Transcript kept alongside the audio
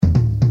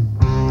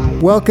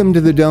Welcome to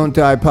the Don't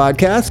Die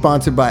podcast,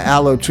 sponsored by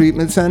Aloe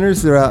Treatment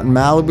Centers. They're out in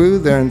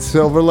Malibu. They're in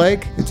Silver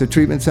Lake. It's a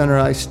treatment center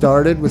I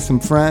started with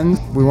some friends.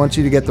 We want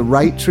you to get the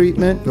right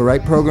treatment, the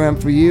right program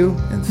for you,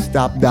 and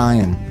stop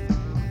dying.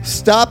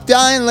 Stop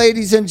dying,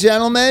 ladies and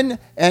gentlemen.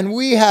 And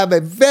we have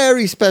a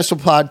very special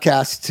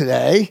podcast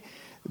today.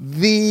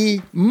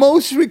 The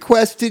most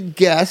requested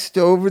guest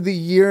over the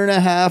year and a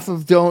half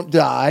of Don't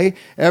Die.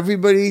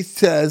 Everybody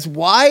says,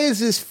 why is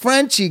this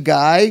Frenchie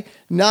guy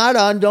not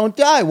on Don't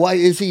Die? Why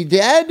is he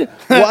dead?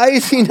 Why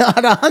is he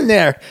not on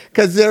there?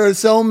 Because there are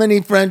so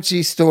many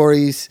Frenchie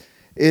stories.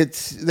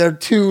 They're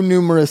too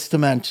numerous to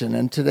mention.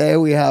 And today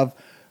we have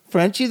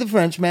Frenchie the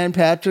Frenchman,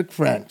 Patrick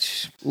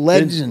French,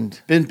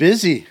 legend. Been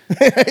busy.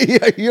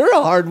 You're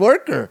a hard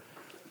worker.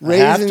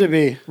 Have to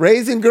be.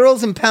 Raising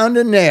girls and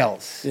pounding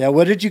nails. Yeah,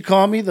 what did you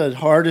call me? The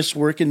hardest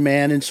working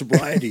man in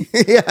sobriety.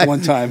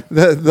 One time.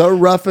 The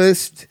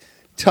roughest,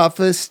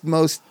 toughest,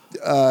 most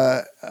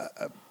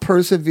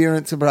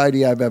perseverant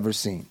sobriety I've ever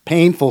seen.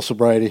 Painful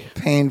sobriety.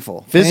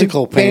 Painful.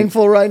 Physical pain.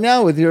 Painful right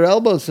now with your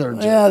elbow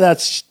surgery. Yeah,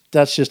 that's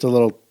just a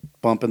little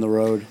bump in the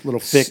road,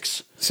 little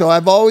fix. So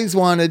I've always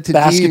wanted to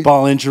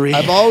basketball injury.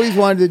 I've always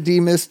wanted to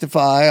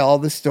demystify all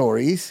the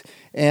stories.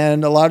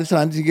 And a lot of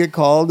times you get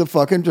called a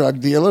fucking drug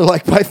dealer,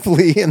 like by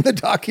Flea in the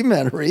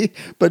documentary.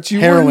 But you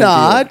were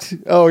not.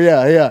 Dealer. Oh,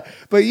 yeah.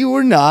 But you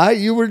were not.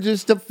 You were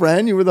just a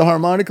friend. You were the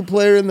harmonica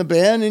player in the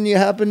band, and you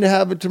happened to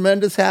have a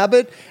tremendous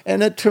habit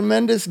and a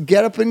tremendous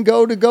get up and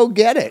go to go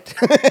get it.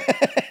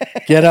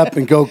 Get up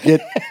and go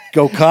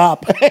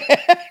cop.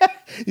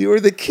 You were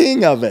the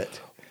king of it.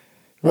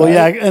 Well,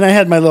 right? Yeah, and I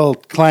had my little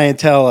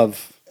clientele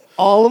of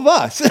all of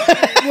us.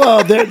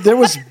 Well, there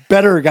was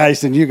better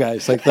guys than you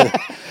guys, like the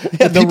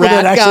people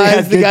Rat that actually guys,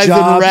 had the guys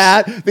jobs. in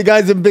Rat, the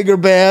guys in bigger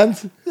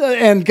bands,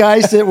 and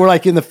guys that were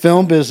like in the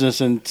film business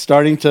and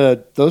starting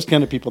to those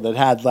kind of people that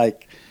had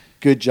like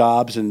good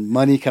jobs and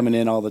money coming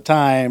in all the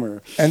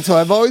time. And so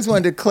I've always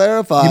wanted to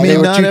clarify. You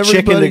mean not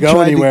everybody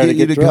tried to get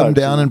you to come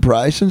down in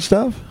price and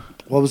stuff?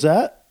 What was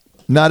that?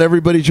 Not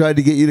everybody tried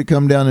to get you to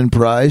come down in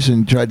price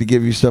and tried to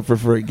give you stuff for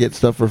free, get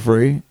stuff for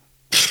free?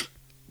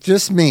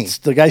 Just me. It's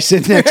the guy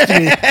sitting next to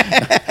me.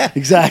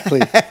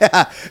 Exactly.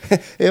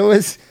 It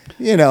was,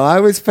 I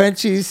was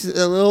Frenchie's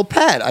little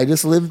pet. I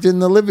just lived in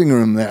the living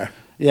room there.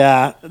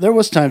 Yeah, there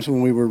was times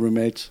when we were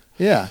roommates.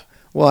 Yeah.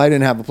 Well, I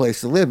didn't have a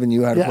place to live, and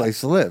you had a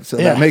place to live, so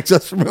that makes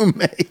us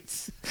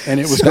roommates.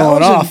 And it was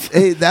going off.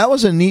 Hey, that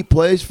was a neat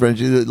place,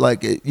 Frenchie.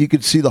 Like you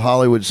could see the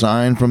Hollywood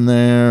sign from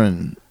there,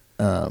 and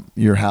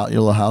your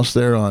little house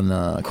there on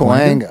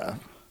Cahuenga.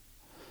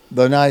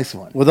 The nice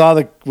one. With all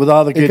the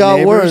good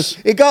neighbors.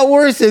 It got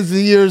worse as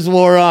the years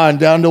wore on,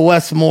 down to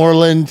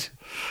Westmoreland.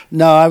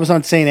 No, I was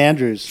on St.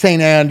 Andrews.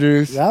 St.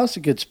 Andrews. That was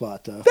a good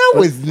spot, though. That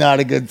was not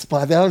a good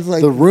spot. That was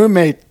like... The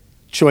roommate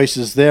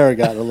choices there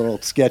got a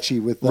little sketchy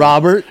with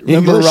Robert.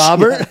 Remember English?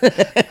 Robert?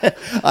 Yeah.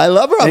 I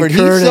love Robert.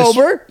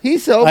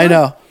 He's sober. I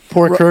know.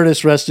 Poor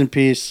Curtis, rest in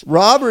peace.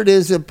 Robert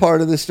is a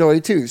part of the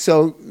story, too.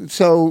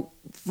 So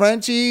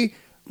Frenchie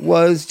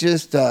was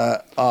just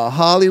a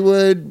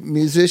Hollywood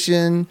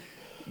musician,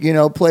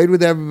 played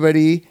with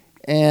everybody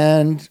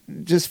and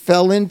just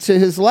fell into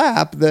his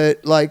lap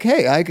that like,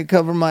 hey, I could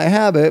cover my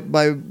habit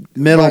by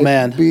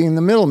being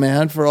the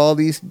middleman for all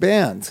these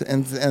bands.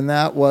 And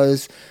that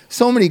was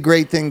so many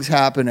great things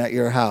happen at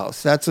your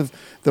house. That's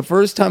the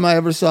first time I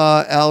ever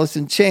saw Alice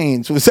in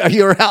Chains was at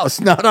your house,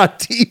 not on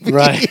TV.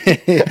 Right.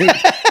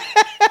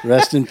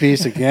 Rest in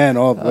peace again.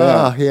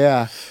 Oh,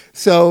 yeah.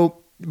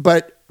 So,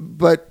 but a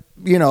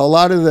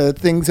lot of the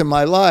things in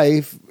my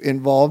life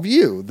involve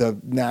you, the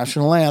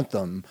national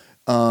anthem,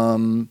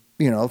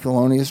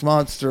 Thelonious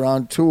Monster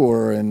on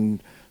tour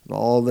and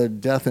all the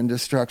death and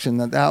destruction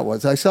that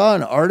was. I saw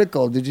an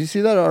article. Did you see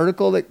that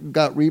article that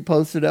got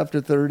reposted after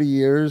 30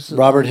 years?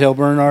 Robert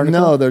Hilburn article?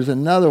 No, there's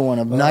another one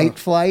of Night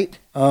Flight.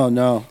 Oh,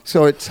 no.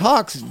 So it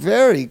talks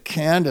very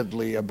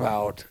candidly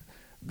about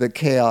the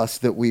chaos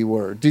that we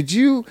were. Did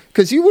you,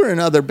 because you were in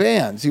other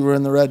bands, you were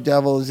in the Red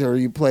Devils, or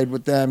you played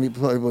with them, you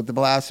played with the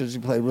Blasters,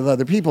 you played with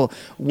other people.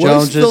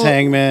 Jones's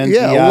Hangman.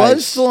 Yeah,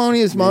 was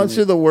Thelonious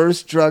Monster the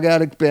worst drug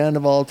addict band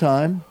of all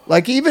time?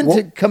 Like I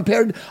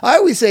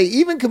always say,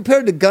 even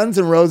compared to Guns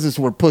N' Roses,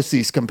 we're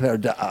pussies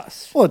compared to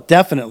us. Well,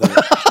 definitely.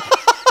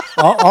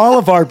 all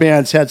of our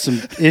bands had some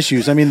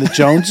issues. I mean, the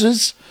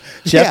Joneses,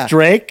 Jeff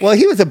Drake. Well,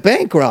 he was a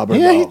bank robber.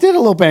 Yeah, he did a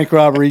little bank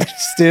robbery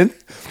stint.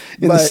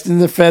 In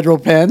the federal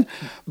pen,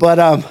 but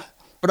I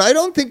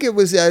don't think it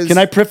was as. Can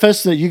I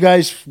preface that you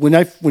guys, when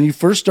you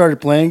first started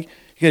playing,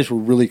 you guys were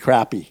really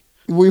crappy.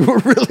 We were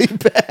really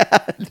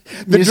bad.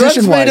 The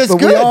drugs made us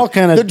good. We all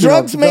the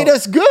drugs made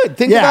us good.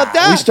 Think about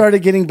that. We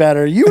started getting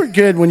better. You were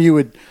good when you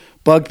would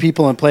bug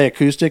people and play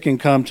acoustic and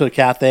come to a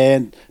cafe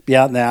and be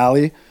out in the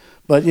alley.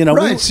 But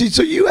right.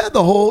 So you had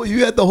the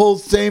whole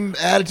same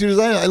attitude as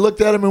I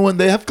looked at them and when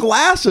they have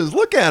glasses,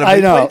 look at them. I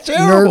know.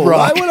 Terrible. Nerd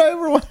rock. Why would I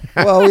ever want?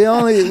 Well,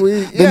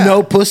 the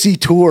No Pussy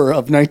tour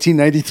of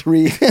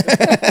 1993.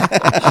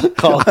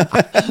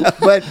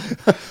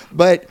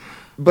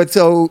 but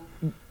so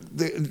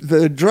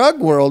the drug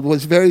world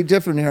was very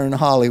different here in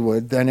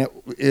Hollywood than it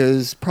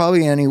is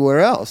probably anywhere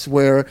else,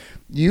 where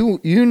you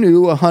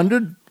knew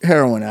 100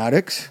 heroin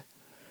addicts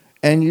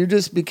and you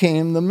just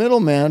became the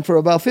middleman for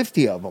about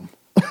 50 of them.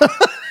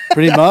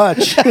 Pretty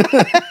much.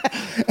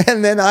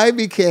 And then I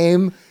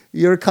became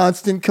your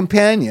constant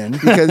companion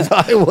because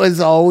I was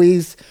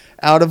always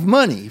out of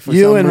money for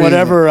You some and reason.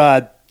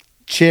 whatever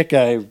chick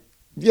I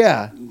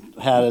Yeah.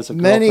 had as a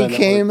Many girlfriend that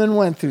came would- and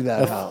went through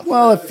that house.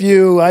 Well, a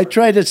few. I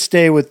tried to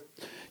stay with,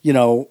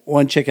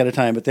 one chick at a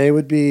time, but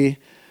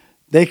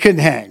they couldn't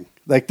hang.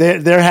 Like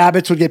their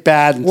habits would get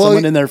bad, and Well,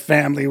 someone in their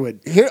family would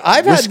Here,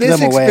 I've had whisk this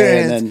them away,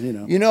 experience.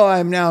 and then,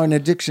 I'm now an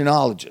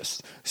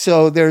addictionologist.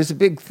 So there's a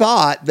big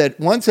thought that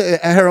once a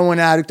heroin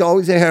addict,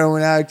 always a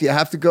heroin addict, you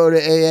have to go to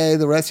AA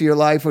the rest of your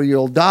life or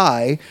you'll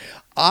die.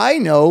 I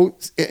know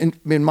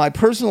in my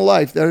personal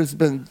life, there's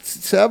been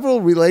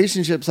several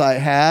relationships I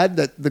had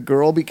that the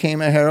girl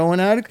became a heroin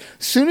addict.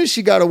 As soon as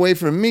she got away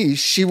from me,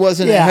 she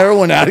wasn't a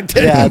heroin addict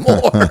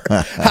anymore.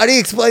 How do you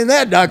explain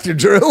that, Dr.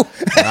 Drew?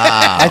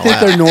 I think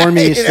they're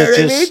normies You know that what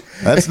I just. mean?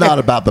 That's not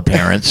about the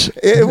parents.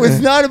 It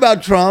was not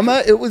about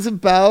trauma. It was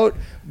about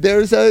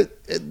there's a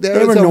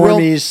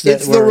normies that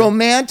it's the were-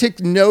 romantic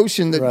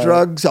notion that Right.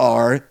 drugs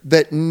are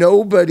that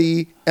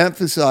nobody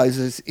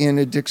emphasizes in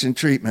addiction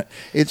treatment.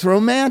 It's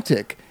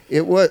romantic.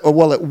 It was.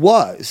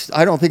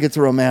 I don't think it's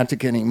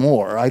romantic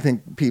anymore. I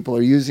think people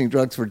are using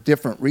drugs for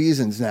different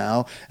reasons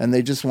now, and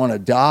they just want to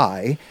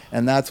die.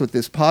 And that's what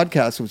this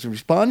podcast was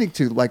responding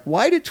to. Like,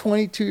 why do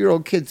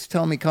 22-year-old kids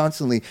tell me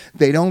constantly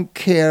they don't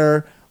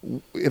care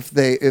if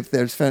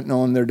there's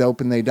fentanyl in their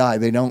dope and they die?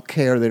 They don't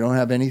care. They don't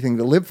have anything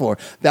to live for.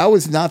 That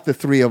was not the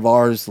three of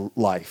ours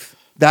life.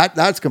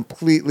 That's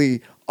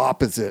completely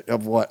opposite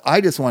of what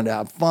I just wanted to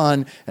have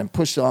fun and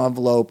push the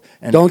envelope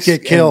and Don't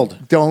get killed.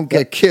 and don't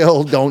get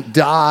killed. Don't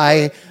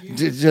die.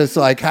 Just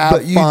like have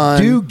But you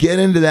fun. do get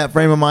into that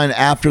frame of mind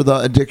after the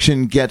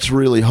addiction gets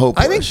really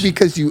hopeless. I think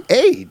because you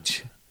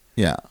age.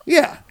 yeah.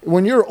 Yeah.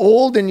 When you're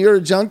old and you're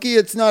a junkie,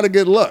 it's not a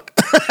good look.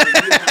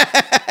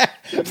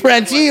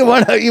 Frenchie, you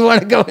want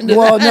to go into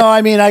Well, that? no,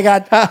 I mean, I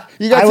got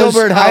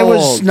sober at how I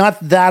was old? not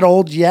that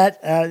old yet,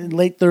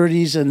 late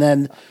 30s, and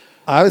then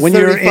I was when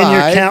you're in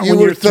 35. when You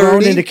were you're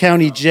thrown 30? into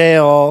county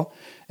jail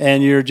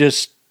and you're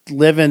just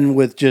living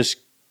with just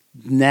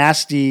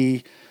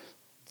nasty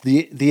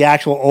the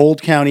actual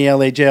old county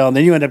LA jail, and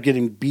then you end up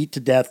getting beat to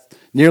death,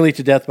 nearly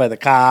to death by the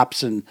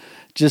cops, and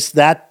just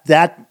that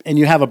and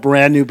you have a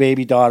brand new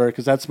baby daughter,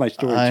 because that's my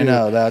story too. I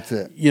know, that's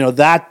it.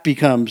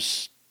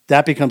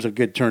 That becomes a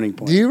good turning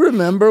point. Do you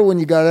remember when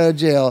you got out of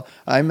jail,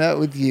 I met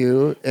with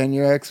you and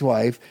your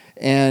ex-wife,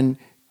 and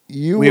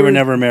we were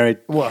never married.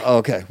 Well,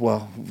 okay.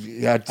 Well,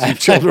 you had two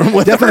children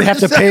with Definitely her. have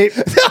to paint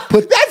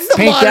the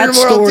paint modern that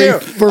world, story too.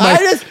 for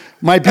I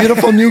my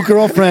beautiful new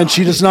girlfriend.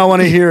 She does not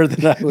want to hear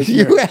that I was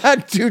You married.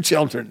 had two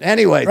children.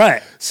 Anyway.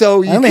 Right.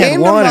 So you I only had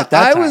came one to at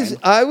that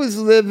I was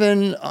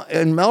living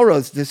in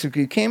Melrose District.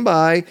 You came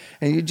by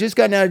and you just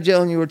gotten out of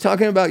jail and you were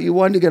talking about you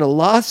wanted to get a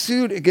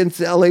lawsuit against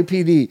the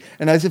LAPD.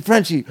 And I said,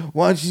 Frenchie,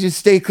 why don't you just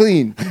stay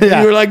clean? And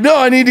Yeah. you were like, no,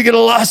 I need to get a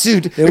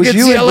lawsuit It was against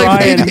you the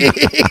and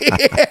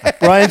LAPD.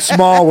 Brian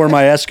Small were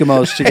my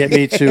Eskimos to get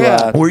me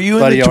to Were you in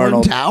Buddy the Twin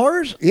Arnold.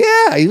 Towers?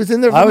 Yeah, he was in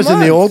there for I was in the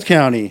months. old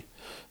county.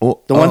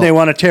 The one they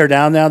want to tear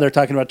down now. They're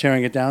talking about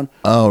tearing it down.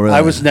 Oh, really?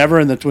 I was never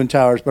in the Twin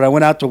Towers, but I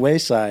went out to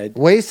Wayside.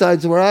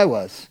 Wayside's where I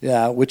was.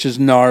 Yeah, which is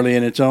gnarly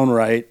in its own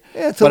right.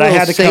 Yeah, it's a but I little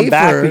had to come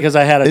back safer. because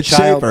I had a It's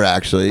child. safer,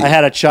 actually. I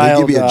had a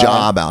child. They give you a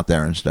job out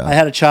there and stuff. I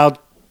had a child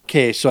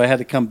case, so I had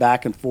to come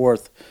back and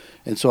forth.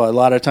 And so a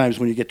lot of times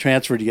when you get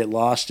transferred, you get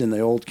lost in the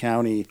old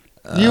county.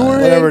 You were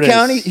whatever in it is.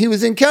 county. He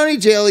was in county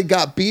jail. He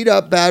got beat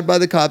up bad by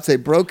the cops. They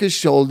broke his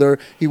shoulder.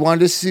 He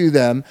wanted to sue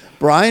them.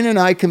 Brian and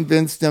I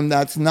convinced him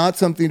that's not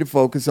something to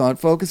focus on.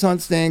 Focus on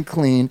staying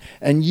clean.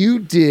 And you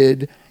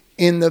did,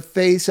 in the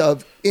face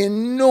of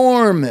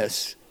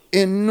enormous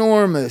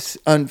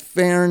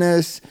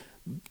unfairness,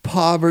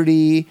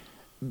 poverty,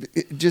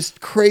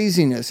 just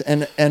craziness.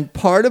 And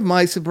part of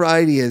my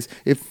sobriety is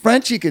if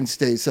Frenchie can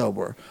stay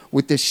sober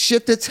with the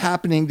shit that's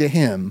happening to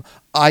him,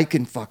 I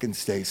can fucking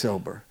stay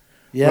sober.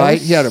 Yeah, right? it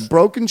was He had a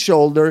broken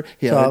shoulder.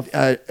 He tough.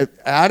 had an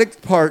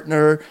addict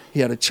partner. He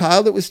had a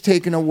child that was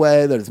taken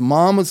away that his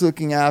mom was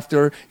looking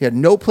after. He had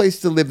no place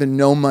to live and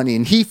no money.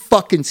 And he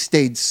fucking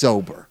stayed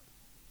sober.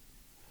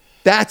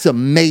 That's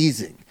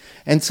amazing.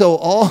 And so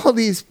all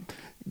these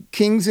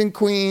kings and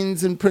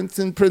queens and princes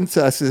and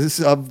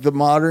princesses of the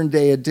modern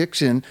day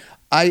addiction,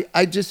 I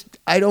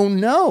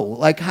don't know.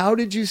 Like, how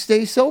did you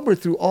stay sober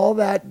through all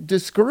that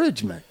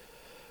discouragement?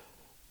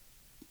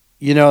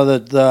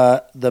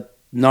 The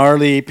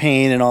gnarly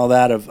pain and all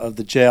that of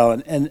the jail.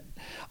 And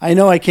I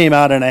know I came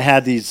out and I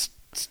had these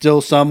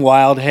still some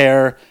wild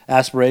hair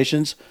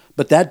aspirations,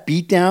 but that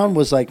beatdown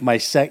was like my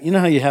you know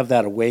how you have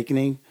that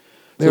awakening?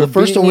 They So were the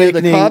first beating you-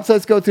 awakening, the cops,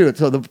 let's go through it.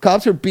 So the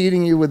cops are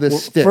beating you with a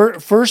stick.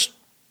 first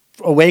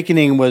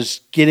awakening was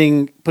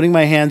putting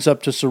my hands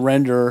up to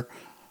surrender,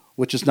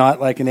 which is not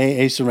like an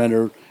AA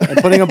surrender, and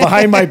putting them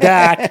behind my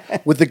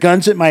back with the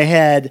guns at my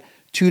head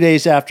 2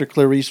 days after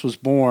Clarice was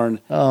born.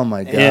 Oh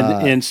my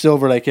God. In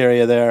Silver Lake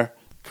area there,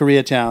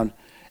 Koreatown,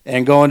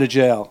 and going to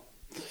jail,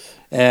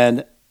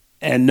 and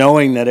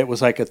knowing that it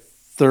was like a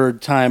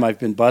third time I've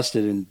been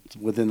busted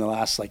within the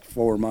last like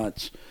 4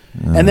 months.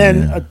 And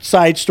then a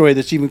side story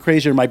that's even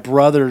crazier. My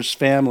brother's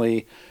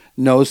family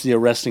knows the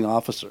arresting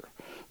officer.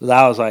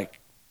 That was like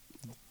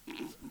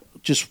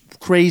just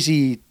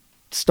crazy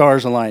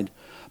stars aligned.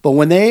 But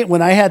when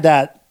I had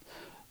that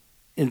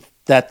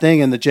thing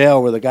in the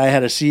jail where the guy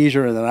had a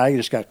seizure and then I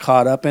just got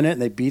caught up in it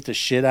and they beat the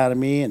shit out of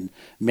me and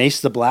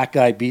maced the black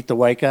guy, beat the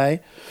white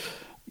guy,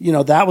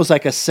 that was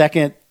like a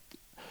second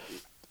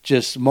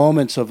just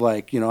moments of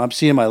like, I'm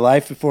seeing my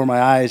life before my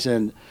eyes,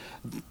 and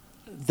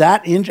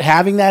that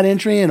having that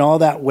injury and all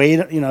that weight,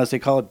 as they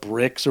call it,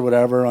 bricks or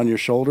whatever on your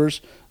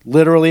shoulders,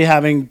 literally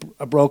having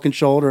a broken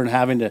shoulder and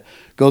having to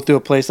go through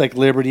a place like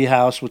Liberty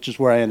House, which is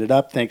where I ended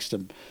up thanks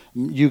to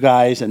you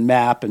guys and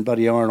MAP and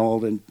Buddy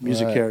Arnold and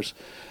Music Cares.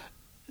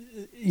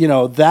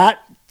 That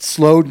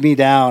slowed me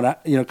down,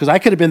 because I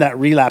could have been that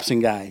relapsing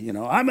guy.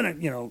 I'm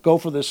going to, go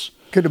for this.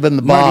 Could have been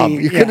the Bob.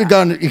 You could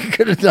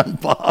have done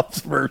Bob's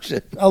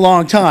version. A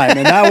long time.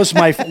 And that was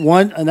my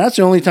one, and that's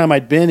the only time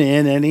I'd been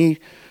in any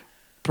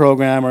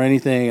program or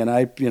anything. And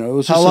it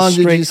was just How long a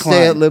straight did you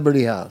stay at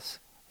Liberty House?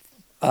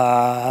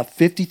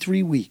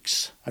 53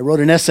 weeks. I wrote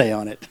an essay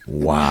on it.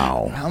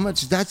 Wow. How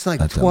much? That's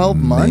like 12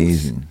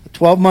 months?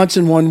 12 months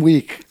in 1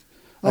 week.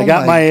 I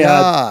got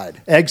my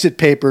exit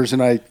papers,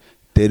 and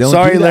they don't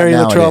sorry, do that Larry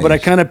nowadays. Latrell, but I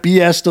kind of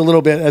BS'd a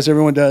little bit, as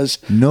everyone does,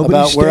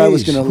 about where I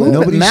was going to live.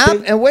 Nobody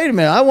MAP, and wait a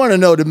minute, I want to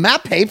know, did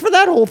MAP pay for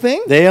that whole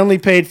thing? They only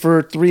paid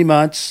for 3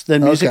 months.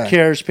 Then Music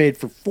Cares paid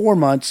for 4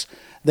 months.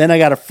 Then I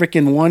got a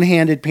freaking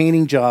one-handed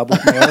painting job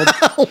with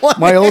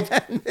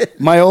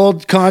my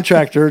old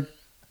contractor,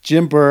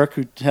 Jim Burke,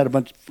 who had a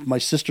bunch of my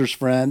sister's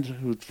friend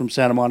who's from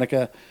Santa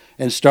Monica,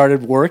 and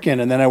started working.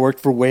 And then I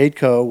worked for Wade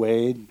Co.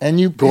 And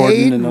you Gordon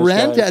paid and those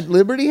rent guys. at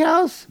Liberty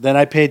House? Then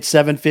I paid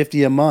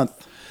 $750 a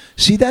month.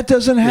 See, that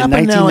doesn't happen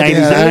In nowadays.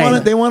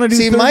 1999. They want to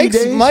do 30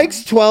 days.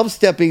 Mike's 12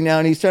 stepping now,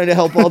 and he's trying to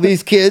help all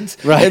these kids.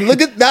 Right. And look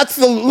at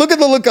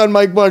the look on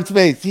Mike Bart's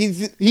face.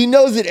 He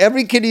knows that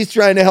every kid he's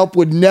trying to help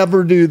would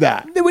never do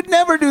that. They would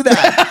never do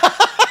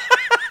that.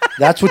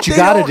 That's what you They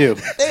got to don't-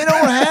 do. They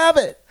don't have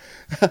it.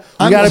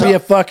 You got to be a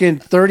fucking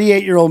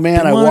 38-year-old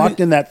man. I walked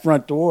in that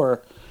front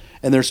door,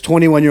 and there's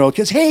 21-year-old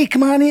kids. Hey,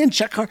 come on in,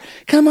 Chuck.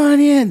 Come on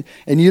in.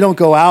 And you don't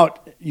go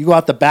out. You go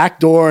out the back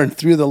door and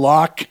through the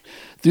lock,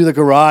 through the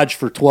garage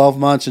for 12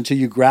 months until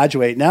you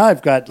graduate. Now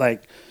I've got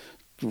like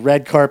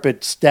red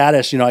carpet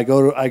status. I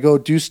go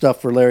do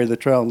stuff for Larry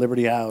Latrell and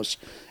Liberty House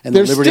and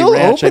They're the Liberty still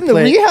Ranch. open? The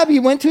rehab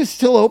you went to is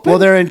still open? Well,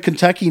 they're in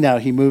Kentucky now.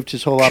 He moved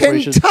his whole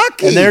operation.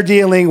 Kentucky? And they're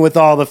dealing with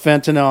all the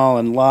fentanyl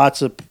and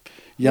lots of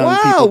young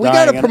people we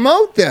dying. got to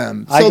promote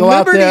them. I So go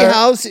out Liberty there-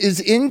 House is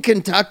in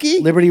Kentucky?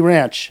 Liberty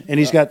Ranch, and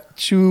he's got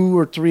 2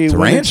 or 3 a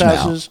women's ranch now.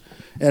 houses.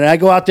 And I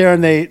go out there,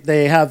 and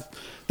they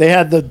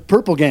had the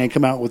Purple Gang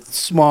come out with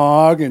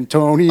Smog and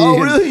Tony. Oh,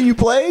 and- really? You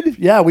played?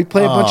 Yeah, we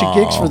played a bunch of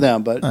gigs for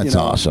them, but That's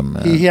awesome,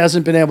 man. He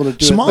hasn't been able to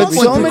do Smog it. went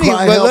But so through many-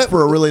 Cry but Help let-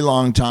 for a really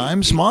long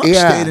time. Smog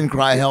Yeah. stayed in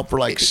Cry Help for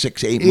like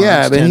 6, 8 months.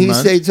 Yeah, but 10 he months.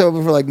 stayed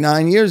sober for like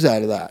 9 years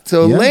out of that.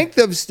 So Yeah. length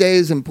of stay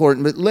is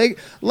important, but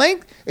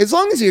length, as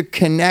long as you're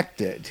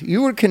connected,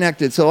 you were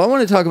connected. So I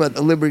want to talk about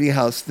the Liberty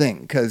House thing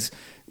because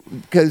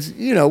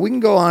we can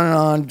go on and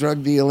on,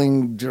 drug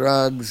dealing,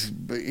 drugs,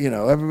 but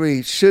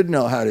everybody should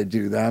know how to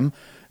do them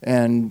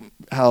and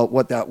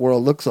what that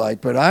world looks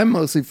like. But I'm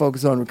mostly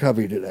focused on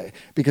recovery today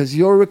because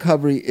your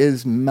recovery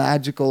is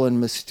magical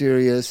and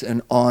mysterious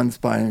and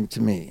awe-inspiring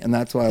to me, and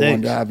that's why I wanted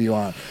Thanks. to have you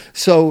on.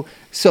 So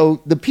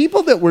the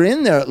people that were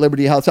in there at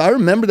Liberty House, I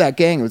remember that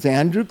gang. It was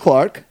Andrew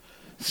Clark,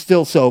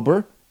 still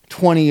sober,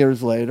 20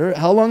 years later.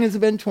 How long has it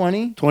been?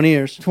 20? 20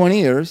 years. 20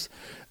 years.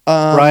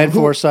 Brian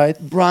Forsyth,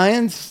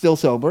 Brian's still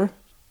sober.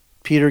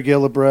 Peter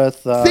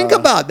Gillibreth. Think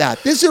about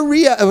that. This is a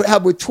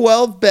rehab with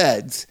 12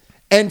 beds,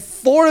 and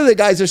 4 of the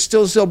guys are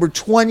still sober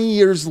 20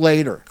 years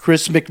later.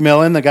 Chris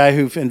McMillan, the guy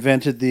who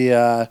invented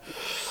the,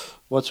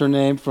 what's her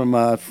name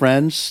from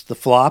Friends, the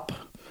flop,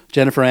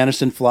 Jennifer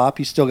Aniston flop.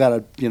 He's still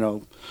got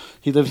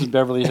he lives in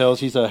Beverly Hills.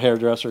 He's a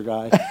hairdresser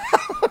guy.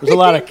 There's a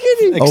lot of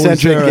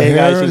eccentric gay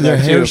guys in there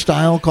too.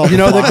 Hairstyle called The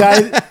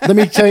guy. Let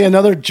me tell you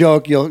another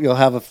joke. You'll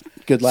have a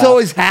good laugh. So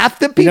is half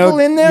the people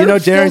in there Darren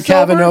still sober?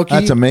 Kavanaugh?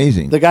 That's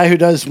amazing. The guy who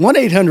does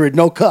 1-800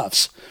 no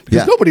cuffs because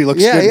Yeah. nobody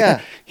looks Yeah, good.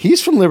 yeah.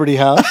 He's from Liberty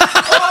House.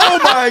 Oh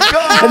my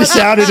God! I just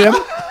sounded him.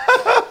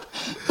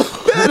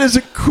 That is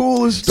the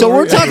coolest So story.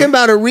 we're talking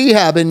about a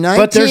rehab in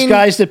 19... But there's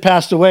guys that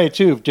passed away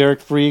too. Derek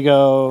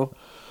Frigo.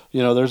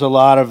 There's a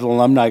lot of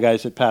alumni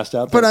guys that passed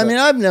out. But I mean,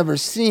 I've never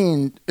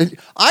seen...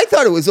 I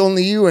thought it was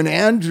only you and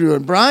Andrew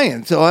and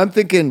Brian, so I'm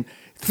thinking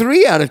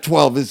 3 out of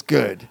 12 is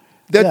good.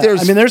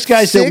 There's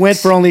guys 6? that went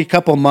for only a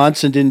couple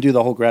months and didn't do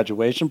the whole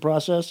graduation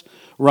process.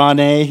 Ron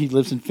he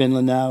lives in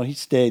Finland now. He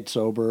stayed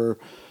sober.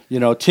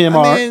 Tim.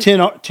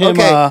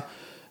 Okay.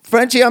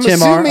 Frenchie, I'm Tim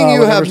assuming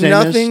you whatever have his name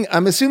is. nothing.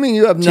 I'm assuming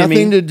you have Timmy.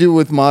 nothing to do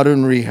with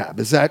modern rehab.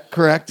 Is that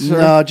correct, sir?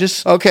 No,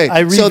 just okay.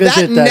 I So that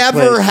revisit that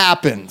never place.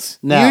 happens.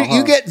 No,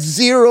 you get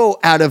 0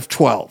 out of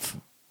 12,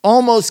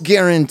 almost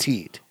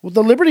guaranteed. Well,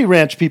 the Liberty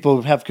Ranch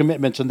people have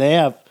commitments, and they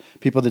have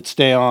people that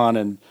stay on,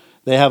 and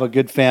they have a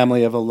good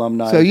family of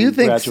alumni. So you and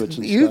think graduates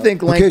and you stuff.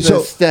 think length Okay, so-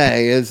 of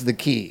stay is the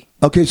key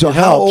Okay, so It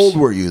how helps. old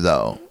were you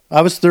though?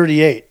 I was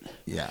 38.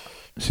 Yeah.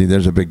 See,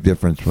 there's a big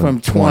difference from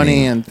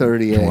 20 and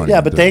 38. 20. Yeah,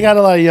 but they got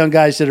a lot of young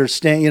guys that are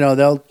staying. You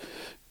know,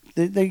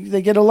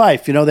 they get a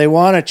life. You know, they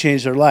want to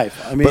change their life.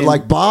 I mean, But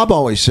like Bob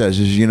always says,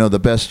 is the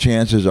best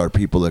chances are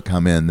people that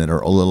come in that are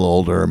a little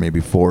older, maybe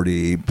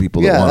 40,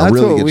 people that Yeah, want that's to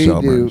really what get we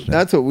sober. do. and stuff.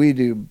 That's what we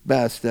do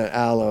best at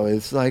Aloe.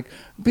 Is like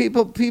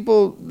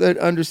people that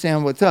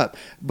understand what's up.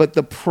 But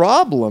the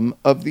problem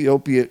of the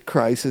opiate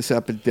crisis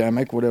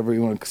epidemic, whatever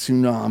you want,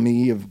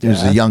 tsunami of death,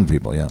 There's the young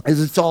people, yeah.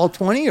 is it's all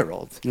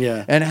 20-year-olds.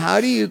 Yeah. And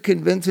how do you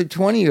convince a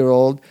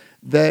 20-year-old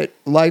that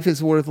life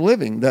is worth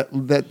living,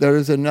 that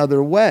there's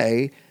another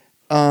way?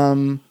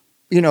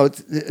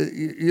 It's,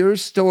 your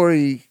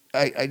story,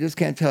 I just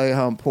can't tell you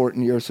how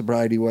important your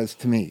sobriety was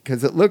to me,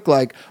 because it looked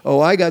like,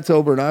 I got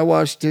sober and I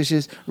washed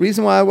dishes.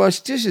 Reason why I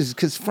washed dishes is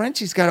because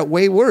Frenchie's got it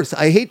way worse.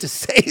 I hate to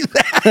say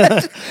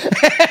that.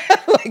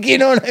 Like, you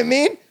know what I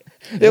mean?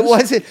 It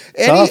wasn't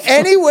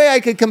any way I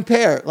could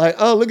compare. Like,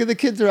 look at the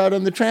kids are out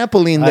on the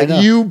trampoline I know.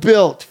 that you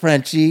built,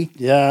 Frenchie.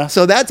 Yeah.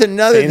 So that's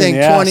another Pain in thing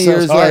the ass, 20 so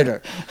years it's hard.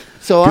 later.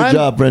 So Good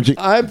job, Frenchie.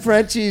 I'm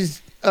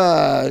Frenchie's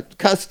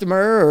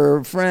customer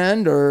or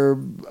friend or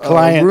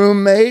Client.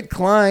 roommate,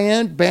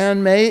 client,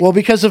 bandmate. well,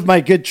 because of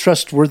my good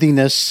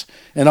trustworthiness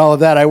and all of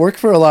that, I work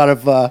for a lot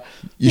of.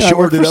 You I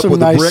work shored it for up some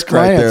with a nice brick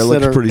right there. clients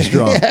Looks that are- pretty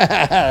strong.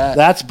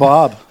 That's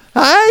Bob.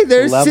 Hi,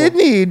 there's Level.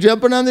 Sydney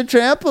jumping on the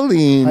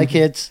trampoline. Hi,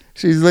 kids.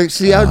 She's like,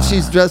 see how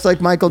she's dressed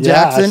like Michael Yeah, I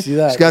Jackson? see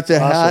that. She's got the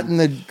That's hat awesome.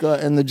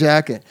 and the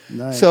jacket.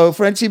 Nice. So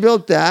Frenchie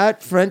built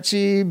that.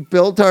 Frenchie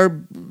built our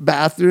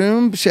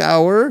bathroom,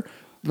 shower.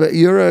 But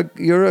you're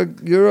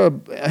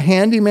a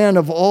handyman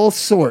of all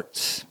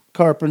sorts.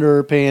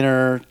 Carpenter,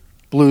 painter,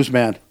 blues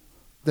man.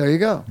 There you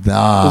go.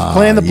 Because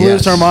playing the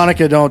blues yes.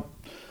 harmonica don't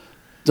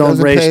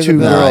Doesn't pay raise the two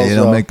bills. girls. You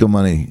don't so. make the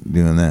money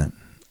doing that.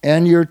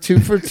 And you're 2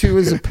 for 2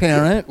 as a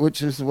parent,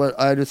 which is what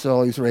I just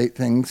always rate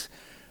things.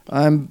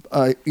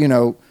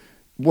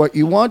 What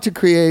you want to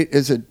create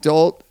is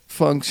adult,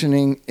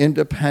 functioning,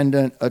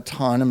 independent,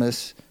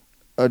 autonomous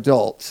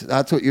adults.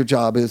 That's what your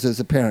job is as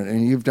a parent,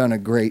 and you've done a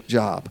great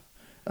job,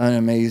 an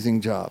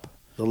amazing job.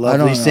 The I don't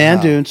lovely know sand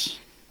how. dunes.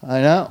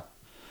 I know,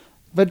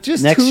 but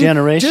just Next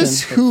generation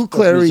just of- who of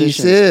Clarice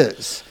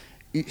musicians.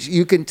 is.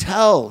 You can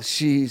tell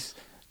she's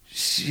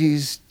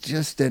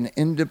just an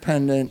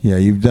independent. Yeah,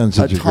 you've done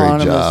such a great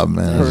autonomous job,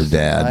 man, as a person,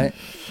 dad. right?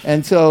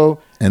 And so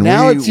And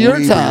now we, it's your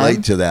we time.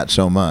 relate to that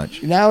so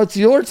much. Now it's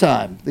your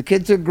time. The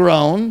kids are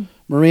grown.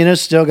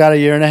 Marina's still got a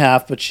year and a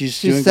half, but she's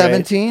doing She's great.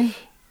 17.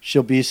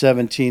 She'll be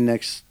 17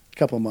 next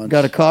couple months.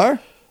 Got a car?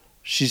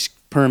 She's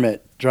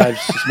permit. Drives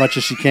as much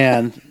as she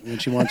can when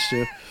she wants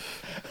to.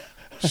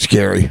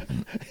 Scary.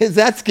 Is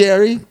that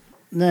scary?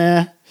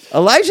 Nah.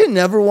 Elijah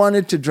never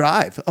wanted to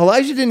drive.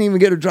 Elijah didn't even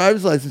get a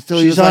driver's license until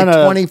he She's was like on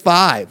a-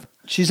 25.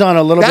 She's on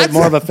a little bit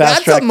more of a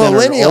fast track That's a than her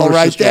millennial older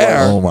right sister there.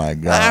 was. Oh, my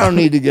God. I don't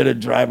need to get a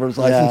driver's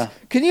license.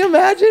 Yeah. Can you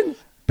imagine?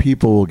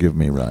 People will give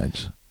me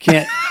rides.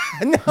 Can't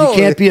No. you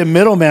can't be a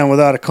middleman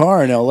without a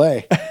car in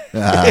L.A.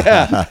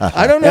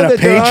 I don't know And a that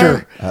there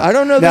pager. are. I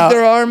don't know Now- that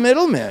there are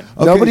middlemen.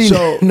 Nobody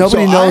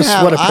knows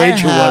what a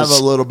pager I have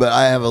was.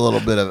 I have a little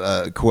bit of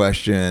a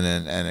question,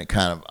 and it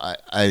kind of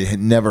I had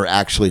never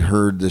actually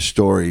heard this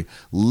story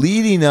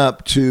leading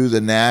up to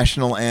the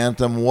national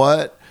anthem.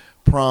 What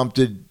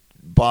prompted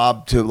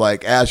Bob to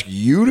ask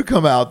you to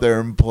come out there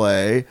and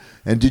play?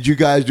 And did you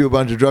guys do a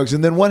bunch of drugs?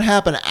 And then what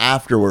happened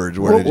afterwards?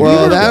 Where did you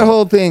Well, guys that go?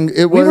 whole thing,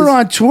 it We was. were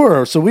on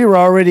tour, so we were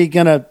already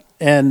gonna.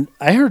 And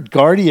I heard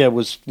Guardia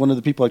was one of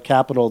the people at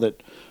Capitol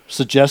that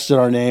suggested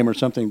our name or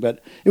something, but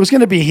it was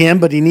going to be him.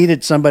 But he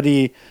needed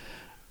somebody,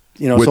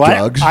 With So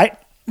drugs?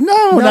 No,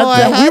 not I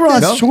that. We had were on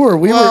this- tour.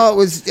 Well, it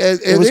was.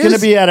 It was going to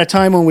be at a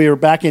time when we were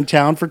back in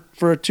town for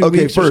 2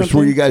 Okay, weeks. or first, were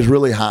something. you guys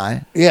really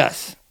high?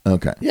 Yes.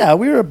 Okay. Yeah,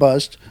 we were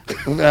buzzed.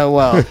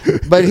 Well,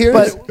 but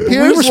here's But we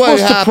here's were what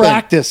supposed to happened.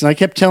 practice, and I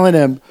kept telling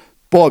him,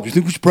 Bob, do you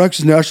think we should practice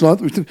the national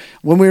anthem?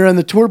 When we were in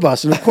the tour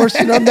bus. And of course,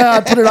 no,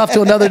 I put it off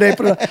to another day.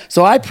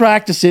 So I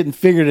practiced it and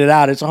figured it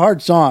out. It's a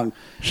hard song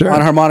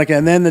on harmonica.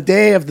 And then the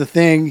day of the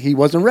thing, he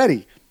wasn't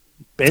ready,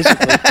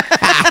 basically.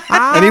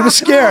 And he was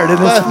scared. And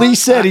as Lee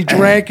said, he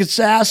drank his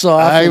ass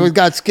off. I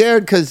got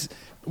scared because,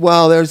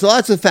 well, there's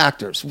lots of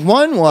factors.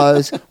 One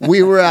was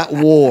we were at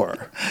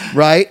war,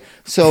 right?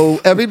 So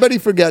everybody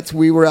forgets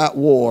we were at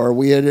war.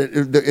 We had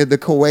the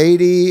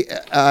Kuwaiti,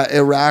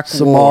 Iraq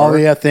war.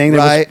 Somalia thing.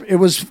 Right? It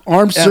was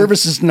armed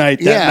services night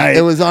that night.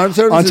 it was armed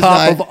services on top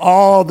night. of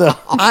all the.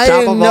 I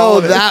didn't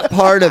know that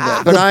part of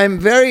it, but I'm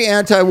very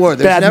anti-war.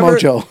 Bad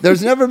mojo.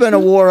 There's never been a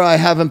war I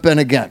haven't been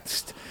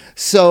against.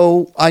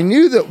 So I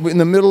knew that in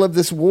the middle of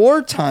this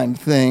wartime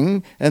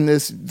thing and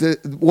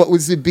what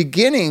was the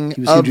beginning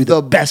He was going to do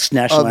the best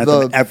national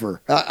anthem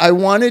ever. I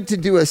wanted to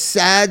do a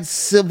sad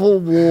Civil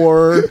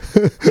War,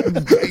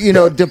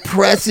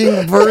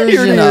 depressing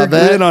version of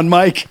it. On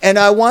Mike. And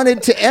I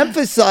wanted to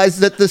emphasize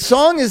that the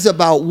song is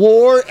about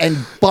war and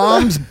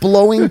bombs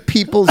blowing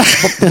people's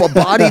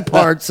body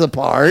parts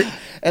apart.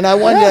 And I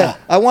wanted,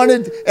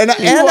 and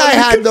I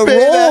had the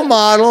role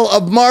model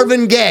of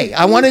Marvin Gaye.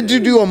 I wanted to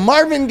do a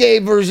Marvin Gaye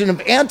version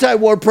of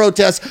anti-war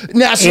protest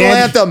national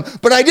anthem,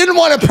 but I didn't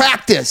want to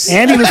practice.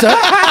 And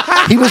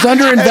he was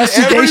under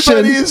investigation.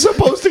 Everybody is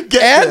supposed to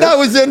get And this. I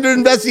was under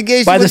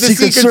investigation by with the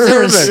Secret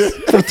Service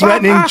for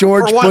threatening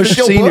George wanting Bush to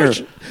kill Sr.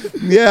 Bush.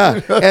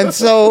 Yeah.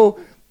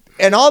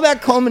 And all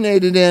that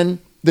culminated in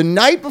the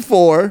night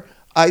before,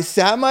 I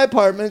sat in my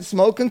apartment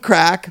smoking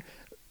crack,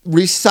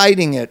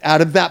 reciting it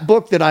out of that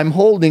book that I'm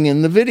holding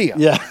in the video.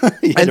 Yeah.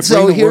 And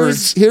so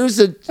here's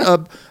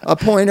a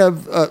point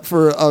of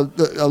for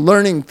a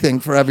learning thing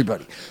for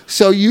everybody.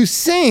 So you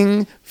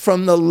sing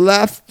from the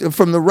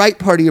right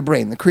part of your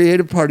brain, the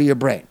creative part of your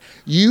brain.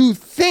 You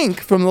think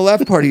from the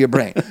left part of your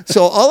brain.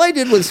 So all I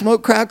did was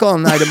smoke crack all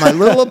night in my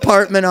little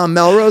apartment on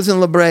Melrose and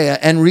La Brea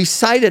and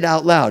recite it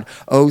out loud.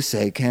 Oh,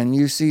 say, can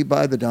you see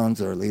by the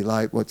dawn's early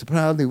light what's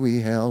proudly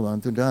we hail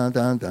unto dun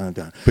dun dun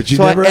dun. But you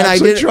never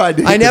actually tried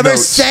to hit I the never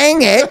notes.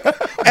 sang it.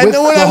 And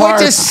then when I went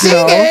to sing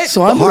it,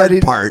 so I'm ready.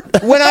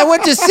 part. when I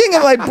went to sing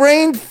it, my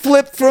brain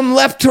flipped from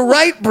left to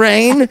right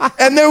brain,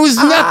 and there was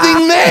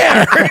nothing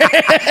there.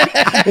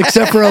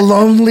 Except for a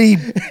lonely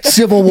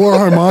Civil War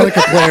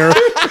harmonica player.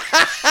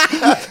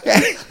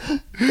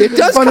 It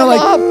does front of, come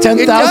like, off. 10,000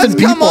 It does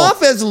come people.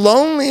 off as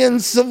lonely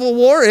and Civil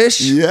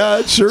War-ish. Yeah,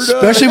 it sure does.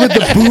 Especially with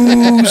the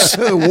booze,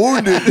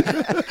 Wounded.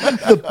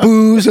 the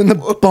booze and the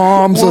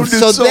bombs. Of, Wounded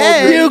So soldier.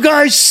 then you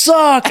guys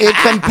suck. it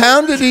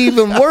compounded it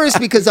even worse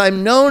because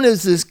I'm known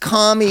as this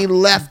commie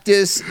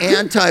leftist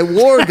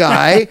anti-war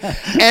guy,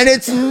 and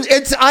it's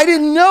I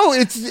didn't know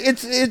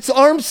it's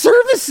Armed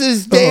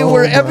Services Day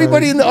where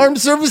everybody in the Armed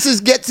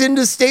Services gets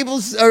into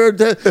Staples or to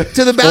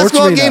the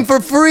basketball arena. game for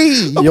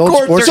free. The old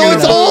course sports So they're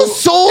it's arena. all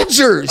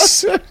soldiers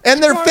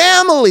and their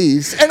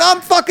families, and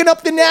I'm fucking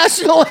up the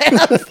national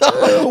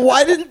anthem.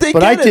 Why didn't they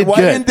But get I it? did Why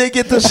good. didn't they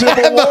get the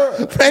Civil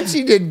War?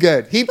 Frenchie did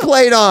good. He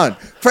played on.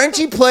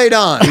 Frenchie played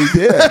on. He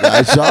did.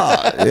 I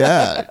saw it.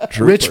 Yeah.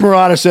 Rich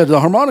Murata said the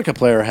harmonica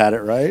player had it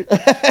right.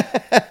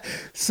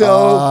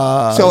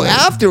 So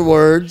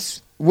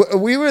afterwards,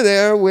 we were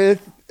there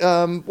with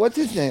what's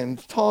his name?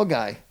 Tall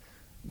guy,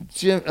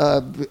 Jim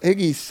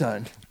Iggy's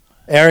son.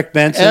 Eric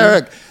Benson.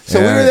 Eric. So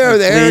we were there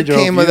with That's Eric Pedro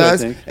came with View, I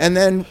us, think. and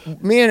then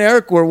me and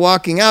Eric were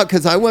walking out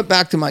because I went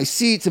back to my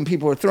seats and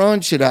people were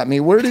throwing shit at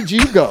me. Where did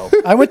you go?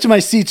 I went to my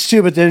seats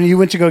too, but then you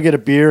went to go get a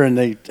beer and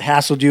they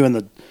hassled you in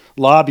the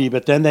lobby,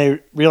 but then they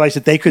realized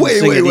that they couldn't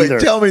sing it either.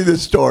 Tell me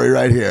this story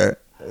right here.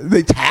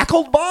 They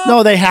tackled Bob?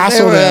 No, they They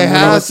hassled were him.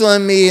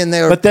 hassling me and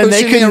they were But then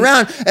they pushing me couldn't-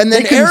 around. And then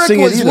they couldn't Eric sing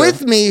it was either.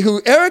 with me,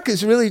 Eric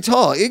is really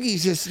tall.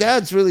 Iggy's his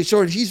dad's really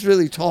short. He's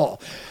really tall.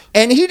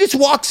 And he just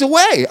walks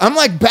away. I'm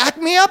like, back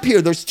me up here.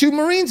 There's two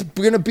Marines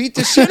going to beat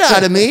the shit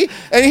out of me.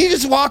 And he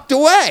just walked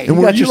away. And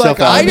were got you yourself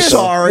like, out. I'm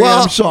sorry,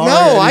 well, I'm sorry.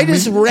 No, I didn't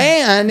just mean-"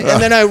 ran.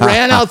 And then I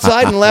ran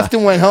outside and left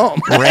and went home.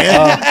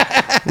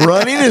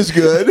 Running is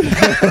good.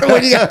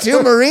 When you got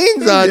two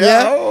Marines on you.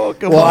 Oh,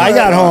 come Well, on. I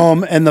got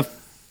home and the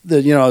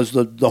it was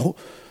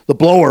the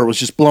blower was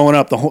just blowing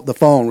up. The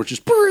phone was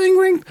just ring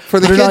ring. For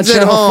the Put it on kids at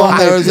Channel home, 5.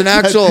 there was an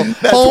actual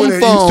home when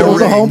it used to It phone.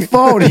 was a ring. home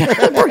phone,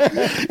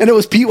 yeah. And it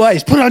was Pete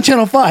Weiss. Put it on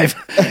Channel 5,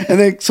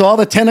 and so all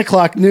the 10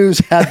 o'clock news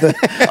had the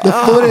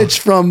footage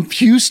from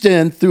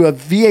Houston through a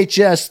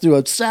VHS through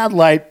a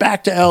satellite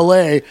back to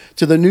L.A.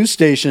 to the news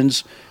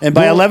stations, and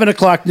by 11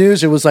 o'clock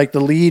news, it was like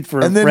the lead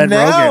for And then Fred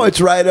now Rogan. it's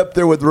right up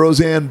there with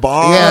Roseanne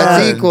Barr. Yeah,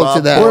 it's and equal Bob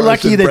to that. We're Morris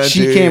lucky and that Brent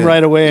she Dean. came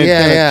right away and Yeah,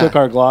 kind of yeah. took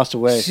our gloss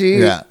away. She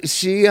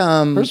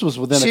Hers was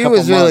within a she couple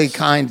was really months.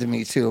 kind to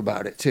me too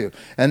about it too.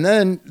 And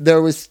then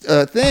there was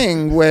a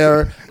thing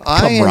where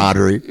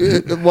Camaraderie.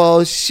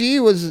 well, she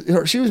was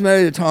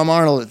married to Tom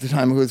Arnold at the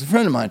time, who was a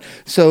friend of mine.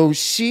 So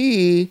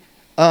she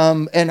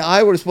and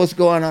I were supposed to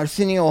go on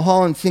Arsenio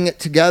Hall and sing it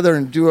together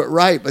and do it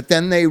right. But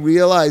then they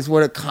realized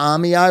what a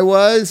commie I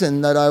was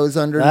and that I was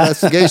under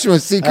investigation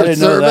with Secret didn't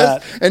know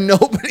Service, that. and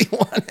nobody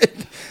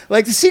wanted.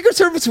 Like the Secret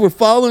Service were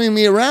following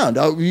me around.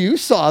 Oh, you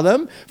saw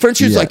them.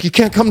 Frenchie was Yeah. like, "You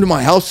can't come to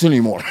my house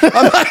anymore."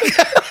 I'm like,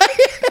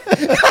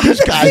 There's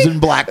guys in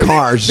black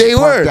cars. They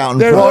parked were. out in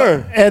There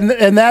front. were.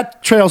 And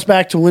that trails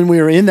back to when we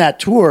were in that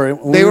tour.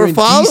 When They we were in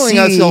following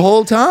DC us the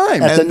whole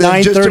time. At the And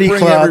then just to 9:30 bring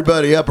club.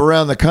 everybody up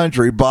around the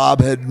country,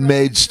 Bob had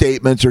made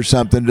statements or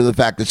something to the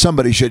fact that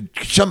somebody should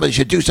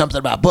do something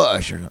about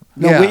Bush or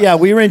something. No,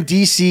 we were in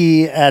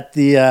DC at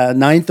the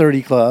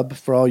 9:30 club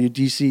for all you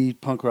DC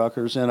punk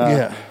rockers, and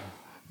Yeah.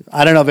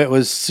 I don't know if it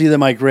was See Them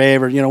My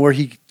Grave or where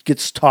he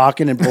gets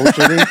talking and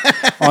bullshitting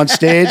on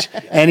stage,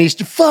 and he's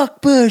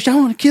fuck Bush, I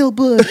want to kill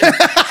Bush,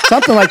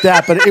 something like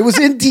that. But it was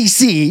in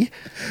DC,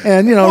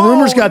 and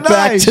rumors got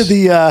back nice.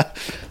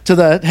 to to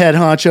the head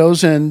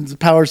honchos and the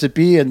powers that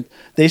be, and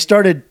they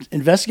started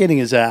investigating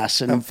his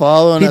ass and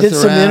following He us did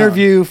some around.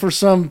 interview for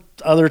some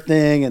other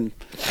thing, and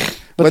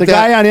but the that-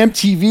 guy on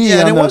MTV, Yeah,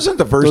 and on it wasn't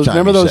the first time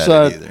Remember he those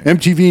said it either.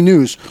 MTV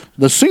News?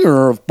 The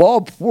singer of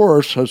Bob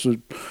Forrest has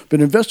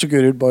been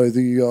investigated by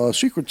the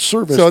Secret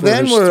Service. So for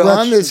then his we're threats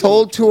on this to-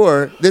 whole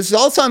tour. This is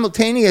all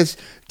simultaneous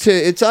to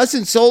it's us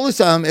and Soul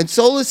Asylum, and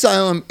Soul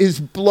Asylum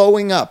is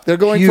blowing up. They're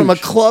going from a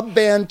Huge. club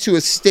band to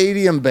a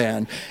stadium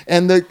band,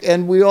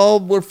 and we all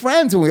were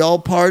friends and we all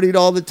partied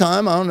all the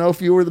time. I don't know if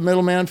you were the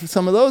middleman for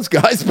some of those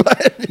guys,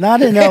 but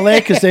Not in LA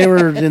because they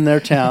were in their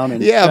town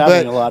and yeah,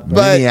 traveling but a lot. but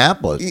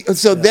Minneapolis.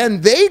 So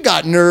then they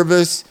got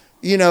nervous,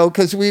 you know,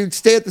 because we'd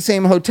stay at the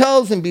same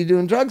hotels and be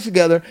doing drugs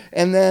together.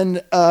 And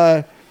then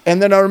I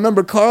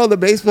remember Carl, the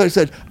bass player,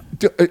 said,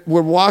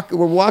 we're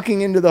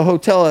walking into the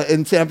hotel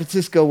in San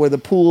Francisco where the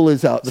pool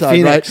is outside,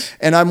 Phoenix. right?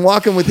 And I'm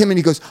walking with him, and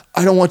he goes,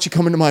 "I don't want you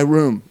coming to my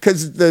room,"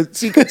 because the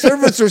Secret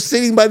Service are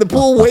sitting by the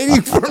pool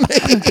waiting for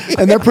me.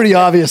 And they're pretty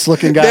obvious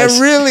looking guys. They're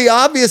really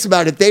obvious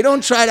about it. They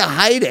don't try to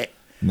hide it.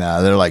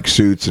 No, they're like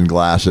suits and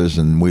glasses,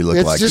 and we look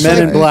It's like just Men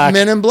like in Black.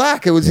 Men in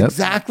Black. It was Yep.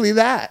 exactly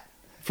that.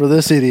 For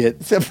this idiot.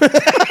 And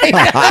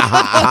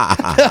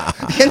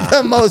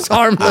the most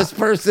harmless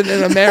person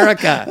in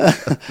America.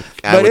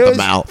 guy with the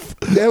mouth.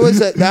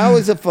 That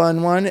was a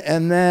fun one,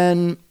 and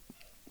then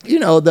you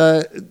know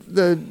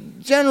the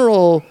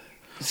general.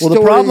 Well,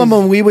 the problem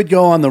when we would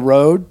go on the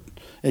road,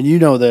 and you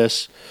know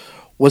this,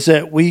 was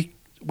that we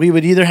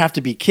would either have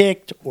to be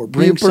kicked or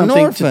bring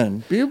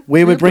something.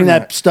 We would bring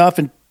that stuff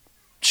and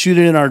shoot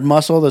it in our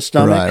muscle, the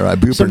stomach.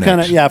 Right. Some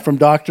kind of Buprenorphine. from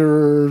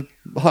Dr.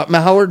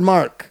 Howard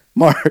Mark.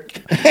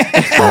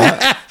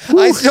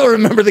 I still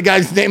remember the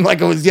guy's name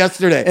like it was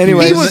yesterday.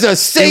 Anyway, he was a He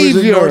savior.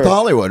 was in North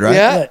Hollywood,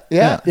 right?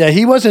 Yeah. Yeah,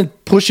 he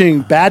wasn't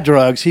pushing bad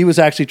drugs. He was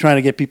actually trying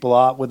to get people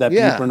off with that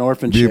Yeah.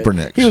 buprenorphine shit.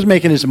 Buprenorphine. He was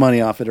making his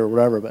money off it or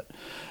whatever. But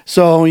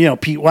so you know,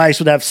 Pete Weiss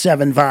would have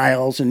 7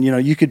 vials, and you know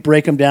you could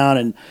break them down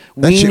and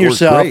That wean shit worked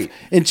yourself great.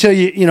 until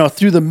you know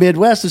through the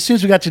Midwest. As soon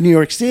as we got to New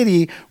York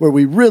City, where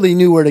we really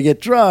knew where to get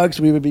drugs,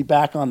 we would be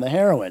back on the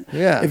heroin.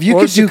 Yeah. If you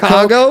Or could do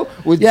Chicago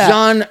coke, with yeah,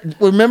 John.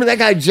 Remember that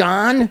guy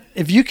John?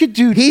 If you could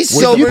do, He's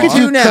if sober you could too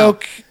do now.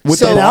 coke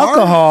With and the bar?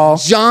 alcohol.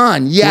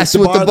 John, yes,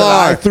 With with the the bar,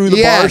 bar. the guy threw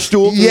the bar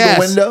stool through the yes.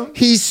 window?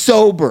 He's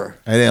sober.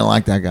 I didn't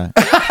like that guy.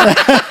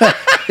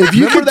 If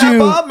you Remember could that, do,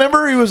 Bob?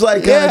 Remember he was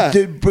like, Yeah.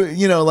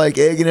 like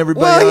egging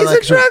everybody Well, on. he's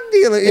like a drug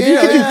dealer. if you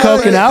could do Yeah,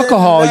 coke and yeah,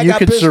 alcohol, I you got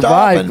could pissed off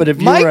survive. and- But if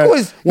you Mike were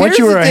was- once here's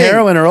you were the a thing.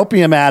 heroin or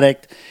opium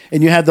addict,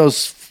 and you had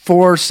those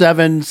 4,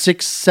 7,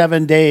 6,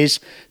 7 days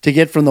to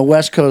get from the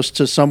West Coast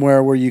to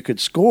somewhere where you could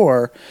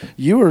score,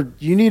 you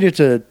needed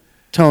to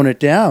tone it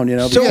down. You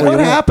know. So before what you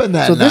went. happened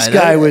that So this night?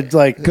 guy would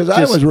like Because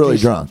I just- was really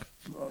just- drunk.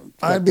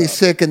 I'd be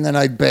sick and then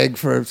I'd beg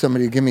for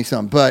somebody to give me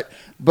some. But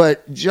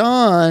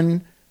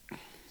John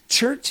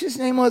Church, his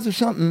name was or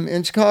something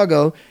in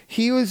Chicago.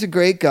 He was a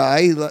great guy.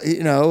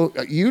 You know,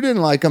 you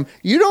didn't like him.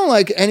 You don't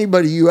like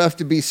anybody you have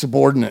to be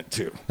subordinate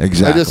to.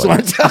 Exactly. I just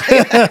want to tell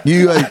you.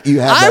 You have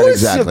that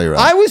exactly right.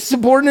 I was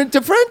subordinate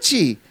to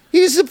Frenchie.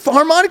 He's a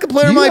harmonica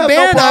player in You my have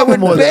band. no I would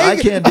problem with it. I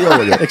beg. can't deal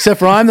with it. Except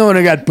for I'm the one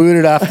who got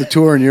booted off the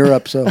tour in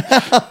Europe. So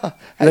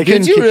they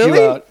Did you kick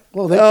really? out.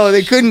 Well,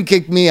 they couldn't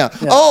kick me out.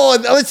 Oh,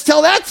 let's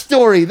tell that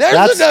story. There's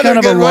that's another kind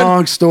of good a one.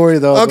 long story,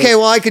 though. Okay,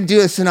 well, I could do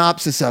a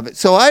synopsis of it.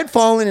 So I had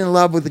fallen in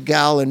love with a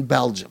gal in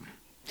Belgium,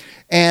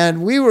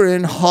 and we were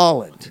in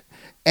Holland.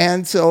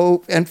 And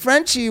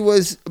Frenchie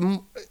was,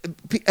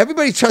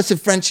 everybody trusted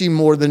Frenchie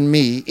more than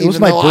me, was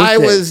even my though I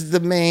birthday. was the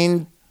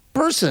main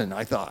person,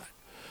 I thought.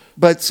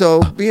 But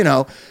so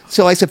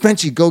I said,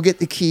 Frenchie, go get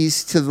the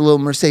keys to the little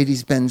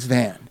Mercedes-Benz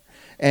van.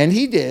 And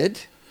he did.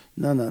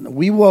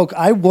 No.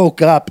 I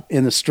woke up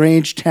in a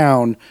strange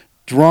town,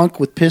 drunk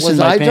with piss in Was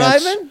my I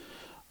pants. driving?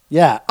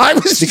 Yeah, I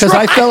was because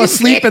I fell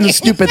asleep in the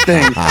stupid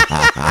thing.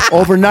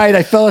 Overnight,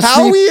 I fell asleep.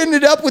 How we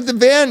ended up with the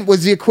van,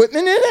 was the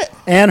equipment in it?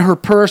 And her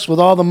purse with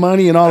all the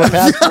money and all the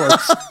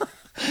passports.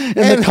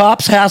 and the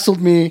cops hassled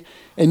me.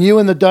 And you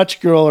and the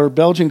Dutch girl or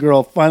Belgian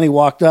girl finally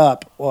walked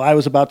up. Well, I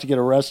was about to get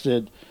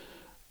arrested.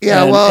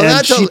 Yeah, and, well, and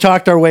that's she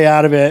talked our way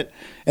out of it.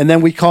 And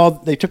then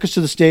they took us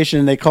to the station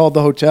and they called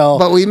the hotel.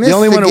 But we missed the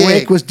only the one gig.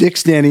 awake was Dick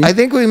Staney. I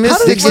think we missed How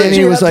the did Dick Staney gig.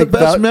 you was have like the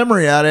best about-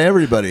 memory out of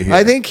everybody here?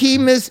 I think we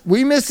missed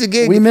the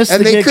gig. We missed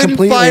and the they gig couldn't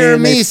completely, fire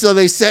and me, they- so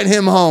they sent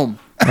him home.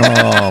 Oh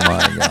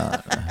my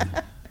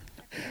god!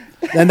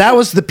 And that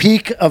was the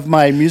peak of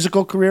my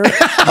musical career.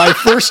 My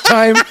first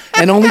time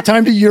and only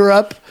time to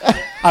Europe.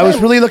 I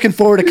was really looking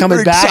forward to coming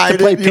were back excited.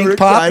 to play You were Pink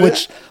Pop, excited.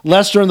 which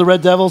Lester and the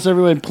Red Devils,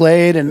 everyone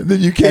played. And Then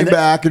you came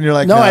back and you're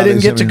like, no, no, I didn't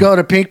there's get to something- go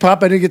to Pink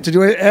Pop. I didn't get to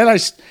do it. And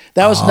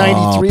that was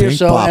 93 or Pink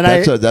so. Pop. And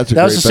That's a that was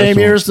great the same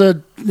festival. year as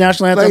the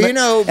national anthem. But, you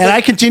know, and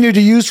I continued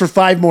to use for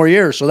 5 more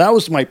years. So that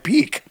was my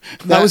peak.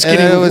 That was And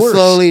getting it was worse.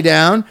 slowly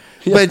down.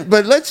 But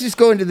let's just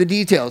go into the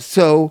details.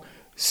 So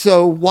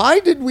why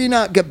did we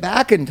not get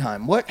back in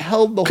time? What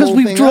held the Because whole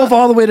we thing drove up?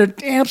 all the way to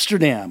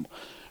Amsterdam.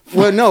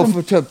 Well, no,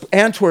 to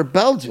Antwerp,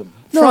 Belgium.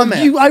 No, From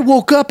it. I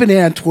woke up in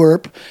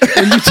Antwerp,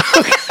 and you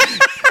took.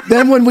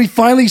 Then when we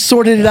finally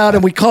sorted it out,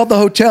 and we called the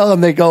hotel,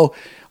 and they go,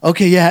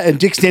 okay, yeah. And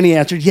Dick Stenny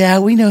answered, yeah,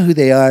 we know who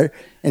they are.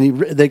 And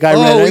the guy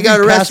read we every got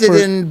arrested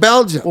passport. in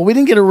Belgium. Well, we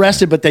didn't get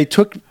arrested, but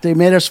they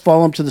made us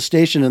follow them to the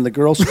station, and the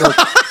girls spoke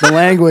the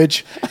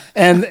language,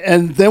 and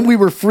then we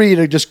were free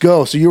to just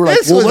go. So you were like,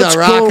 This well, was a let's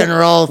rock go. and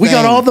roll We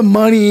got thing. all the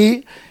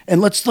money, and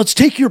let's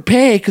take your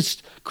pay,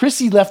 because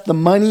Chrissy left the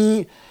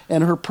money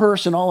and her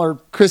purse and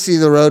Chrissy,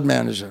 the road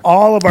manager.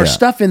 all of our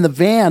stuff in the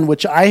van,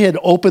 which I had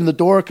opened the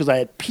door because I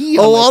had pee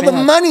on my All the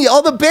pants. money,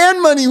 all the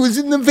band money was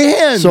in the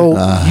van. So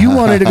you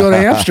wanted to go to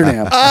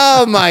Amsterdam.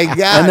 oh my God.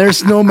 And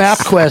there's no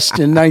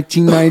MapQuest in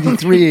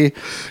 1993.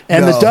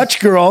 And the Dutch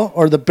girl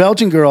or the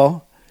Belgian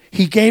girl,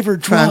 he gave her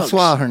drugs.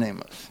 Francois, her name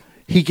was.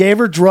 He gave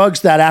her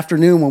drugs that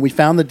afternoon when we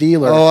found the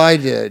dealer. Oh, I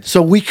did.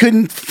 So we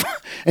couldn't,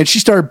 and she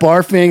started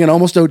barfing and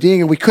almost ODing,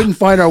 and we couldn't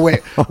find our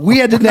way. We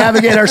had to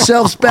navigate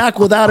ourselves back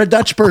without a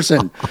Dutch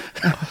person.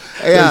 Yeah.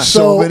 There's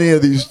so So- many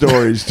of these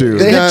stories too.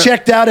 They had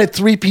checked out at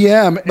 3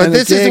 p.m. But and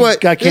this the is gig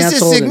what got this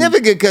canceled. is and-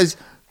 significant because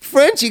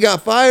Frenchie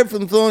got fired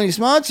from Thelonious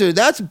Monster.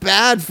 That's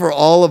bad for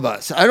all of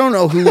us. I don't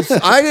know who's.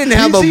 I didn't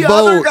have He's a the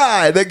vote. other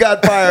guy that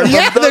got fired.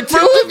 Yeah, from the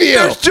two of you.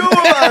 There's two of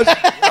us.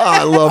 Oh,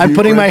 I love I'm you,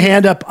 putting my Brent.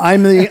 hand up.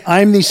 I'm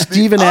the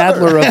Steven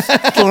Adler of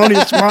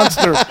Thelonious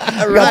Monster.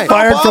 Right. Got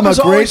fired Bob from a was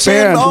always great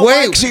saying, band. "Oh,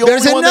 Wait, Mike's the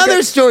there's only one that another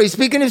gets-" story.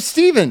 Speaking of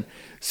Steven.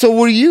 So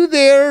were you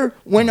there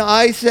when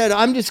I said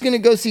I'm just going to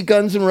go see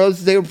Guns N'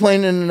 Roses? They were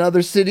playing in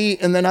another city,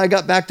 and then I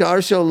got back to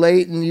our show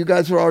late, and you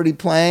guys were already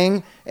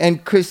playing.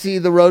 And Chrissy,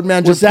 the road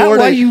manager, Was that poured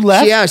why you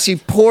left? Yeah, she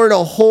poured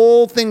a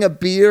whole thing of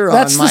beer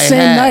That's on my the same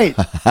head.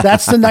 night.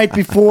 That's the night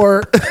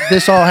before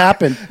this all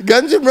happened.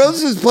 Guns N'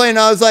 Roses was playing.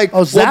 I was like,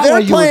 Oh, is that well, why they're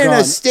you were playing a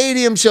gone?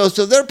 stadium show,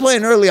 so they're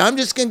playing early. I'm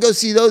just going to go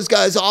see those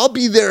guys. I'll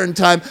be there in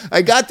time.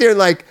 I got there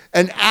like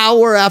an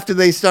hour after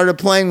they started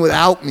playing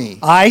without me.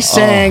 I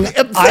sang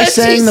Frenchie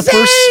the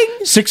sang!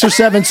 first 6 or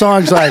 7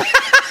 songs like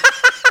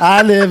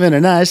I live in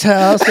a nice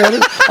house.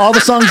 All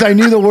the songs I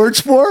knew the words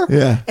for.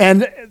 Yeah.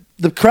 And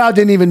the crowd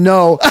didn't even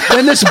know.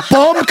 Then this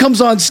bum comes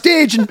on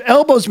stage and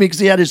elbows me because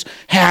he had his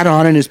hat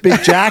on and his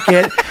big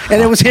jacket,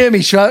 and it was him.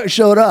 He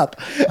showed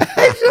up.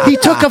 He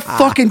took a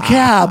fucking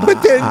cab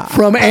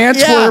from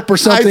Antwerp or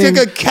something. I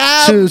took a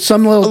cab to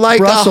some little like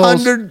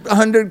Brussels.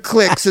 100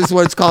 clicks is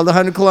what it's called,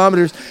 100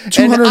 kilometers.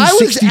 And I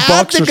was 260 at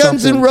bucks the or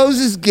Guns N' something.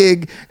 Roses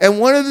gig, and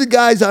one of the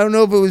guys, I don't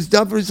know if it was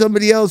Duff or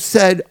somebody else,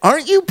 said,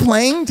 "Aren't you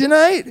playing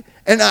tonight?"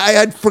 And I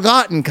had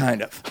forgotten,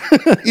 kind of.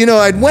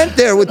 I'd went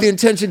there with the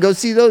intention to go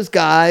see those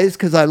guys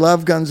because I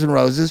love Guns N'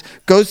 Roses.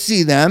 Go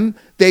see them.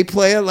 They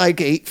play at like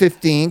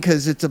 8:15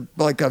 because it's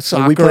like a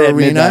soccer we play at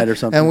arena. midnight or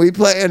something. And we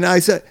play, and I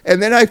said,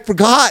 and then I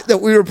forgot that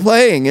we were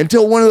playing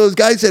until one of those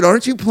guys said,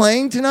 "Aren't you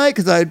playing tonight?"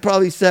 Because I had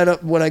probably said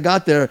up when I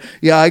got there,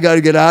 "Yeah, I got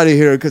to get out of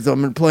here because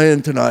I'm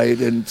playing tonight."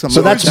 And So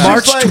that's It's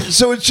March. just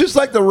so it's just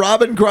like the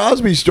Robin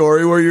Crosby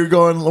story where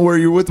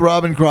you're with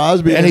Robin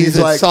Crosby And he's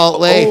at like,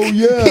 Salt Lake. "Oh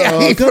yeah,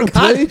 he I gotta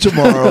forgot- play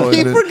tomorrow." He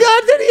And then- forgot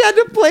that he had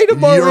to play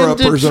tomorrow Europe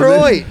in or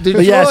something. Detroit.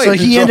 But yeah, so he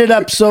Detroit. ended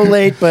up so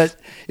late, but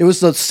it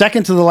was the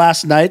second to the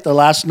last night. The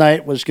last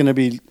night was going to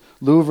be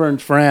Louvre in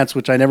France,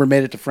 which I never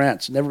made it to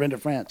France. Never been to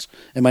France.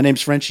 And my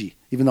name's Frenchie,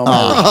 even though I'm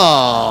Irish.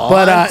 Oh,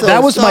 But I'm so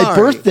that was my sorry.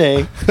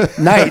 birthday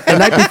night, the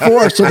night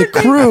before. So the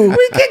crew,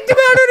 We kicked him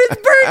out on his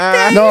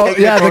birthday. no,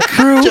 yeah, the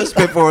crew, just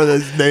before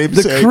this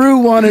namesake. the crew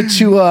wanted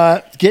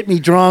to get me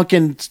drunk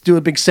and do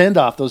a big send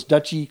off. Those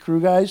Dutchy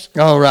crew guys.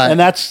 Oh, right.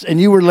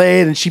 And you were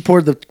late, and she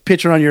poured the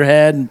pitcher on your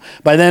head, and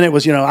by then it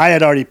was I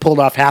had already pulled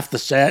off half the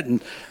set,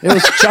 and it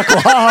was chuckle.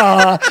 Ha,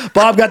 ha, ha.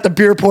 Bob got the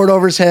beer poured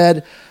over his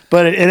head.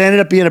 But it ended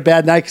up being a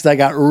bad night because I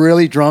got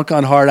really drunk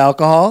on hard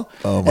alcohol.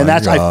 Oh, my and I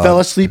God. fell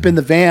asleep in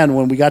the van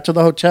when we got to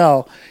the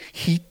hotel.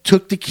 He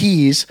took the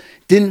keys,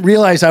 didn't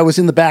realize I was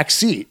in the back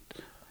seat.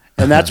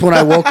 And that's when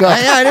I woke up.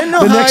 I didn't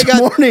know the how next I got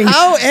morning.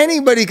 how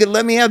anybody could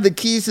let me have the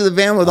keys to the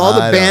van with all the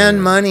I don't band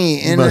know.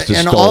 money You and must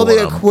have all the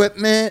stolen 'em.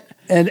 equipment.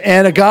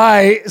 And a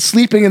guy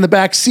sleeping in the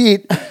back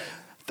seat.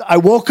 I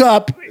woke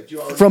up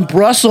from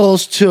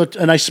Brussels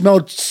and I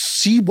smelled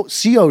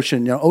sea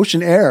ocean,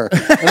 ocean air.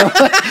 And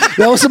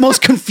that was the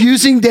most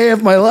confusing day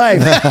of my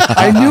life.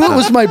 I knew it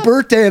was my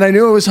birthday, and I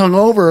knew I was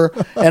hungover,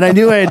 and I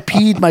knew I had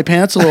peed my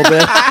pants a little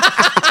bit.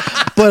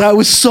 But I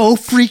was so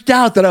freaked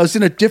out that I was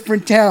in a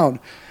different town.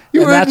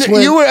 You And were, that's in,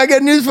 when- you were. I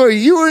got news for you.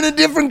 You were in a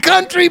different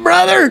country,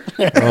 brother.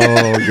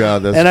 Oh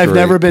God, that's and I've great.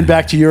 never been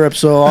back to Europe.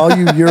 So all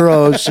you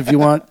Euros, if you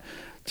want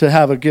to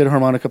have a good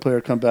harmonica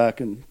player, come back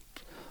and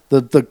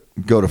the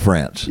go to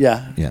France.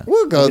 yeah.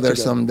 We'll go Get there together.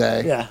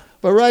 someday. Yeah.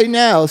 But right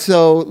now,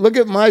 so look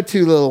at my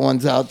two little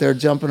ones out there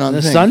jumping on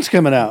The things. sun's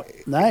coming out.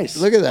 Nice.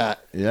 Look at that.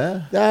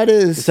 Yeah. That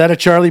is. Is that a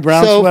Charlie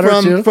Brown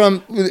sweater too?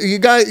 from you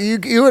guys,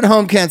 you at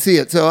home can't see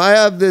it. So I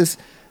have this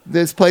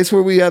place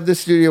where we have the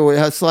studio where it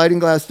has sliding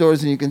glass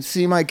doors, and you can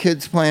see my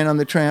kids playing on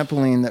the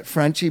trampoline that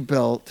Frenchie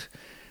built.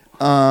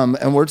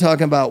 And we're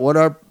talking about what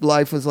our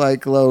life was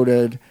like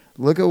loaded.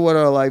 Look at what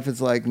our life is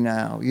like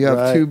now. You have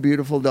Right. two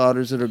beautiful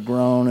daughters that are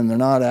grown, and they're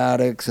not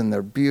addicts, and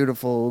they're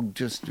beautiful,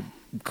 just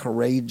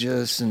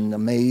courageous and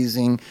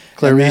amazing.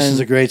 Clarice And then- is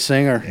a great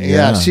singer.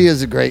 yeah, Yeah. she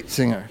is a great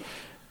singer.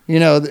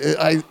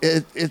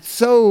 It's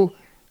so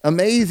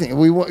Amazing.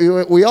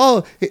 We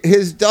all.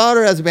 His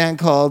daughter has a band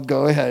called.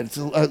 Go ahead. It's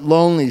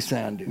Lonely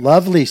Sand Dunes.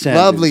 Lovely Sand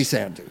Dunes. Lovely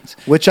Sand Dunes.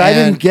 Which I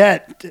And didn't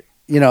get.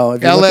 You know,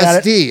 if you look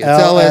at it, LSD.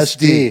 It's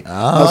LSD.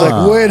 I was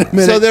like, wait a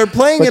minute. So they're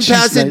playing But in she's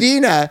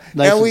Pasadena,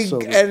 nice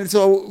and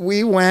so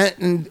we went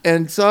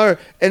and saw her,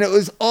 and it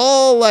was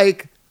all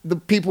like the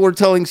people were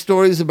telling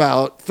stories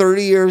about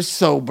 30 years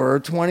sober,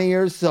 20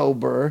 years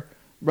sober,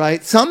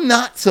 right? Some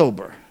not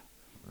sober.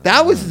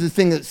 That was the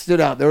thing that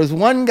stood out. There was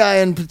one guy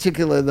in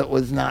particular that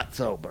was not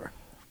sober,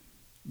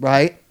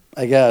 right?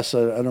 I guess I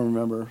don't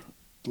remember.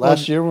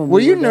 Last year when were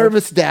we you there?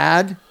 nervous,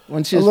 Dad,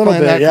 when she was little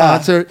playing bit, that yeah.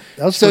 concert?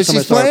 That was So the first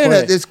time she's I saw her playing play.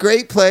 at this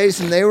great place,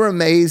 and they were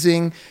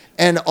amazing.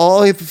 And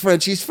all of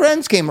Frenchie's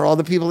friends came, or all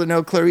the people that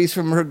know Clarice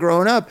from her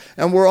growing up,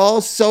 and we're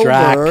all sober.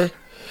 Drac,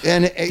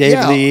 And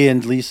Dave Lee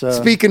and Lisa.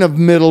 Speaking of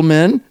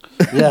middlemen,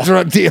 Yeah.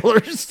 drug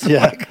dealers,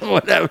 Yeah. like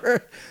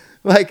whatever,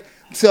 like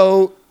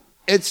so.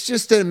 It's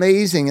just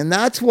amazing, and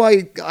that's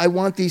why I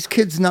want these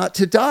kids not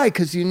to die,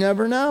 because you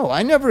never know.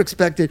 I never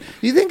expected.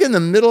 You think in the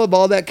middle of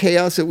all that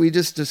chaos that we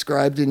just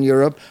described in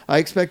Europe, I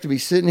expect to be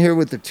sitting here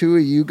with the two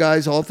of you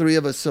guys, all three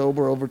of us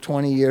sober over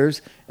 20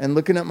 years, and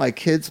looking at my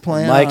kids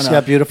playing. Mike's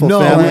got beautiful No,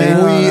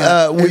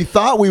 family. we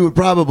thought we would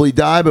probably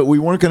die, but we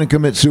weren't going to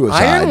commit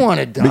suicide. I didn't want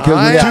to die. because we were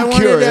I too wanted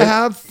curious. to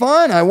have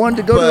fun. I wanted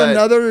to go But to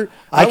another.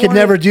 I could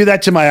never do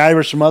that to my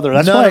Irish mother.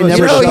 That's None why I of us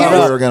never ever shut thought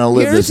up. we were going to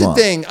live Here's this the long.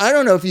 thing. I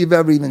don't know if you've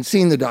ever even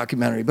seen the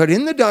documentary, but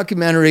in the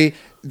documentary,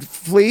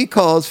 Flea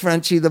calls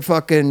Frenchie the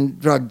fucking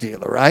drug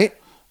dealer, right?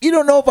 You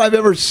don't know if I've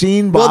ever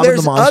seen Bob Well, and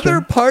there's the Monster.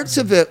 other parts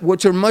of it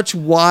which are much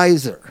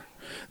wiser,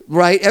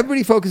 right?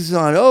 Everybody focuses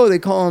on, they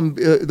call him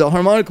the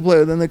harmonica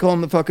player, then they call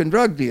him the fucking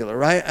drug dealer,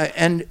 right?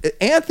 And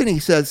Anthony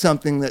says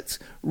something that's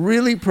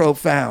really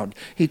profound.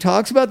 He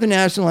talks about the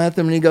national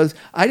anthem, and he goes,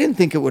 I didn't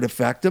think it would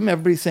affect him.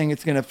 Everybody's saying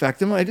it's going to affect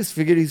him. I just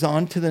figured he's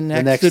on to the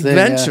next thing,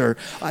 adventure.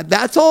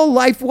 That's all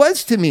life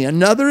was to me.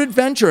 Another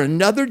adventure,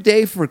 another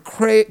day for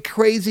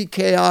crazy,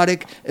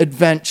 chaotic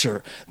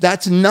adventure.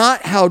 That's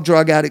not how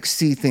drug addicts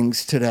see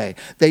things today.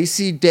 They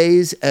see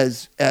days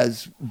as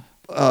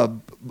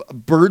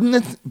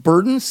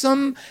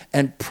burdensome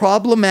and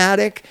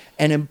problematic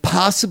and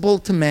impossible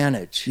to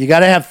manage. You got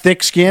to have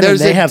thick skin, and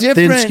they have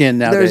thin skin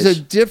nowadays. There's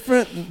a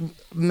different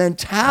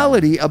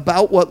mentality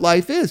about what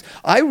life is.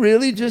 I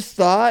really just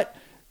thought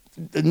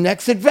the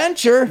next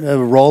adventure,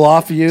 roll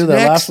off of you. The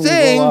next last one will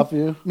thing, roll off of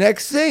you.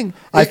 next thing.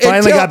 I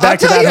finally got back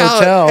to that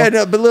hotel And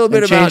a little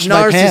bit and about changed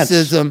my pants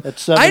narcissism. at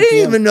 7 I didn't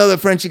p.m. even know that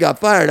Frenchie got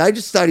fired. I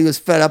just thought he was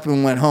fed up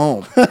and went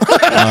home.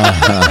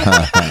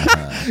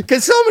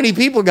 Because so many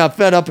people got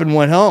fed up and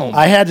went home.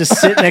 I had to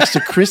sit next to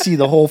Chrissy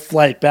the whole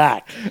flight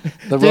back.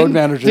 The road Didn't-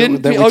 manager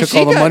didn't- that we oh, took she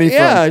all the got- money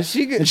yeah, from.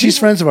 she got- and she's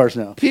people- friends of ours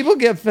now. People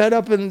get fed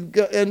up and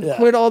Yeah.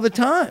 quit all the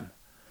time.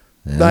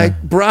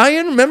 Like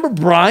Brian, remember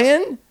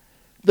Brian,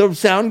 the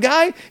sound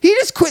guy? He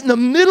just quit in the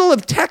middle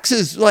of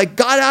Texas. Like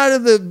got out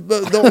of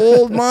the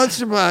old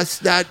monster bus.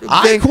 That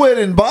I thing. quit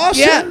in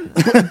Boston.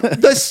 Yeah,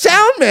 the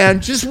sound man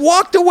just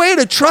walked away at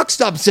a truck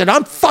stop and said,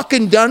 "I'm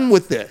fucking done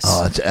with this."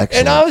 Oh, that's excellent.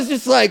 And I was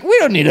just like, "We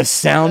don't need a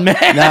sound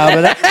man."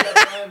 No,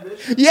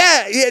 but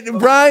yeah,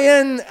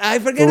 Brian, I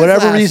forget. for his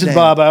whatever last reason, name.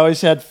 Bob, I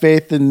always had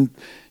faith in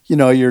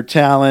your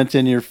talent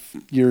and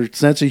your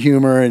sense of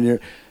humor and your.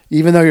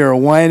 Even though you're a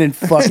whining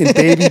fucking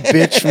baby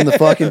bitch from the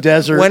fucking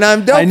desert, When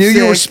I'm dope I knew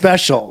you were sick-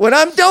 special. When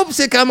I'm dope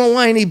sick, I'm a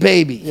whiny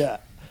baby. Yeah.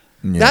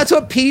 That's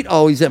what Pete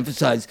always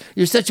emphasized.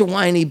 You're such a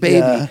whiny baby.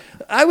 Yeah.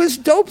 I was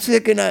dope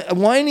sick, and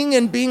whining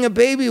and being a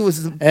baby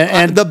was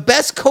And- the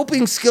best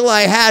coping skill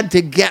I had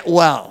to get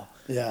well.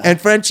 Yeah. And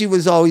Frenchie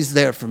was always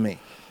there for me.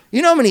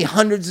 You know how many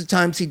hundreds of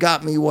times he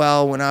got me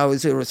well when I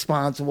was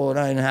irresponsible and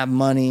I didn't have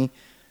money?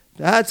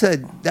 That's a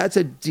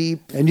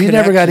deep. And you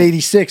never got connection.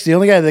 86. The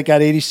only guy that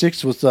got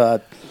 86 was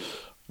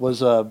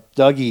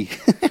Dougie.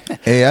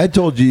 Hey, I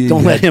told you.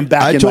 Don't let him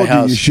back I in told my you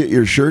house. you shit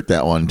your shirt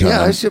that one time.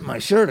 Yeah, I shipped my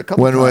shirt a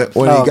couple when times.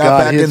 when Oh, he got God,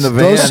 back in the van.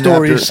 those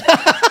stories.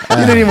 after-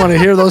 You didn't even want to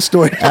hear those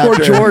stories. Poor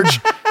After- George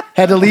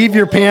had to leave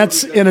your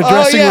pants in a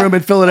dressing room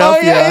in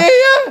Philadelphia. Oh,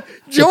 yeah.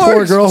 The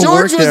poor girl who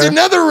George worked was there.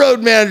 another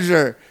road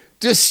manager,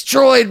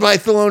 destroyed by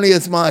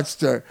Thelonious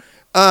Monster.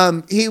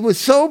 He was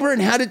sober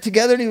and had it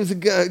together, and he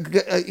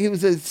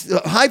was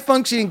a high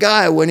functioning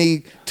guy when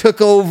he took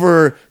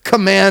over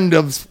command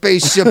of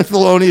spaceship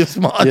Thelonious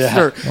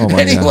Monster, Oh,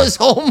 my and he God. was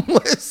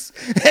homeless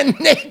and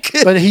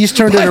naked. But he's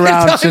turned by it the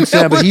around time since it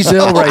then. But was he's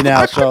ill over. right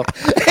now. So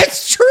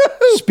It's true.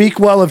 speak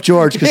well of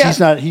George because Yeah. he's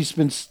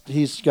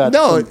got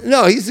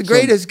No, he's the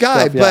greatest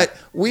guy. stuff, yeah. But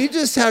we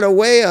just had a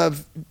way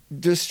of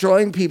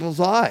destroying people's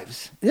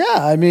lives. Yeah,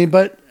 I mean,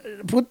 but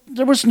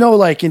there was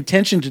no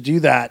intention to do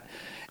that.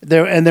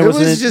 There It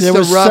was just there a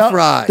was rough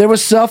ride. There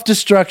was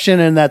self-destruction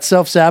and that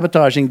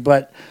self-sabotaging,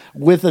 but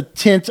with a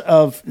tint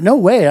of no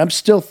way. I'm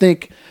still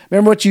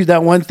remember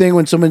that one thing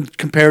when someone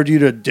compared you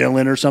to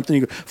Dylan or something,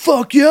 you go,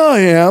 fuck yeah, I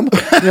am.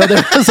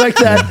 There was like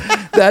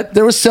that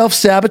there was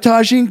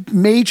self-sabotaging,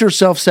 major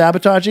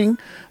self-sabotaging,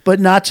 but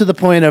not to the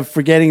point of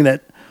forgetting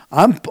that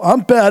I'm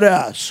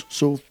badass.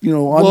 So I'm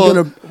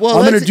well,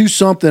 gonna let's- do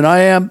something. I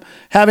am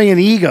having an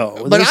ego.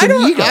 But There's I an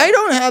don't. ego. I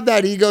don't have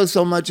that ego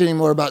so much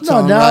anymore about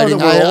No, now that songwriting.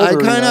 we're I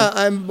older, kind of.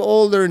 I'm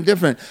older and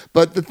different.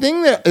 But the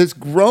thing that has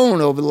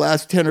grown over the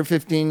last 10 or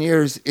 15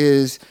 years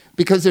is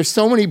because there's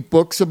so many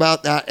books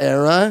about that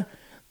era.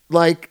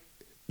 Like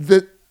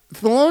the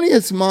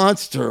Thelonious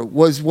Monster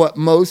was what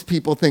most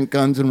people think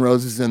Guns N'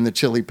 Roses and the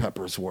Chili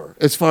Peppers were,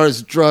 as far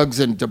as drugs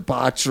and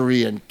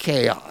debauchery and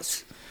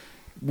chaos.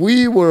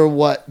 We were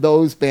what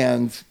those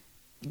bands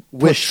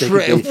wish they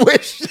could be.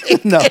 wish.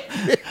 No,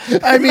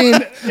 I mean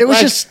it was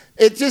Like, just.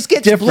 it just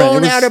gets different. blown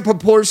It was- out of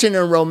proportion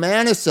and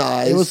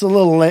romanticized. It was a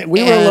little.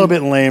 We were a little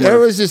bit lamer. There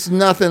was just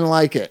nothing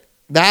like it.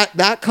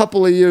 That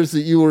couple of years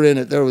that you were in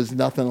it, there was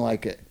nothing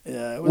like it.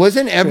 Yeah, it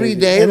Wasn't every crazy.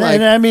 day And, like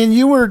and I mean,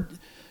 you were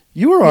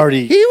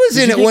already. he was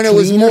did in you it get when it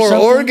was clean or more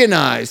something?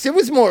 organized. It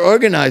was more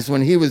organized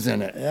when he was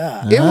in it.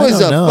 Yeah. It I was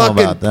don't a know fucking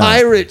about that.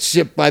 pirate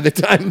ship by the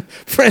time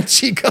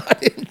Frenchie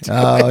got into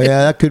Oh it.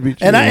 yeah, that could be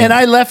true. And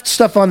I left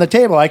stuff on the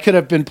table. I could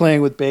have been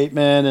playing with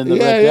Bateman and the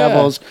Yeah, Red yeah.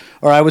 Devils,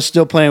 or I was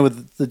still playing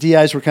with the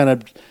DIs. Were kind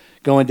of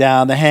going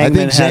down. The I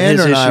Hangman think had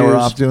his Xander and I were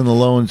issues. off doing the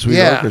Low and Sweet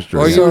Yeah, Orchestra.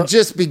 or you So- were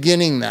just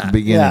beginning that.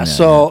 beginning. Yeah.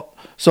 that,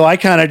 So I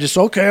kind of just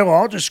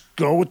I'll just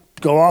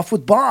go off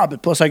with Bob,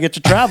 and plus I get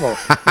to travel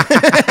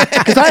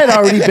because I had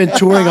already been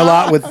touring a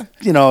lot with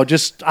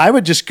I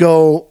would just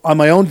go on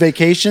my own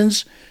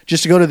vacations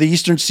just to go to the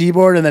Eastern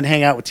Seaboard and then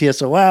hang out with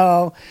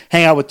TSOL,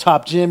 hang out with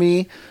Top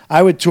Jimmy.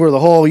 I would tour the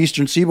whole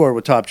Eastern Seaboard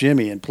with Top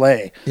Jimmy and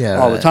play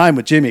all the right. time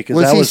with Jimmy because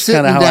Was that he was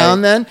sitting kind of how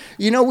down then?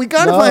 We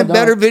got to No, find no.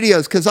 better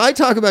videos because I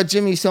talk about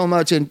Jimmy so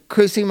much, and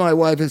Chrissy, my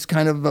wife, is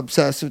kind of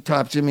obsessed with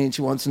Top Jimmy, and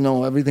she wants to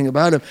know everything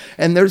about him.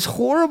 And there's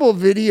horrible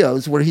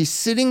videos where he's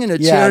sitting in a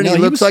Yeah, chair and no, he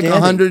he looks was like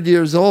standing. 100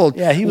 years old.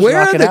 Yeah, he was Where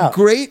are rocking the out.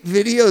 great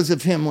videos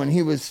of him when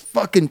he was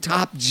fucking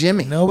Top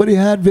Jimmy? Nobody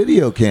had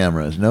video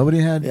cameras. Nobody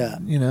had, Yeah.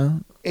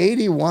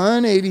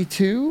 81,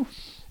 82?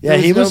 Yeah, There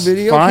he no was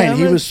video fine.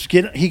 He cameras?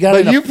 he got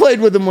But in a you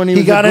played with him when he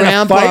was got a in a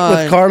grandpa. fight with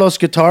and- Carlos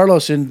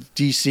Guitarlos in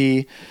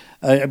DC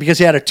because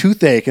he had a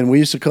toothache, and we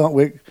used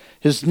to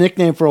his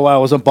nickname for a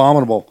while was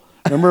Abominable.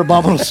 Remember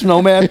Abominable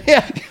Snowman?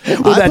 Yeah.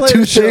 With I that played a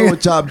tooth show thing?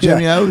 with Top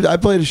Jimmy. I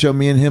played a show,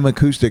 me and him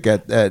acoustic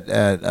at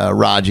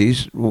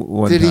Raji's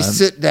one Did time. he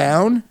sit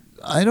down?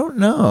 I don't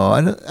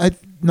know. I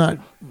not.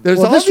 There's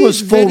Well, all this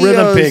was these Full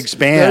Rhythm videos- Pigs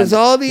band There's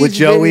all these with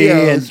Joey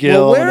videos. and Gil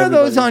Well, where and are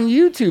those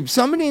everybody. on YouTube?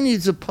 Somebody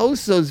needs to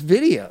post those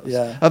videos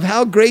Yeah. of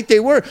how great they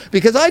were.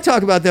 Because I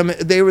talk about them.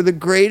 They were the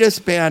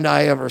greatest band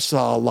I ever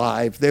saw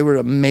live. They were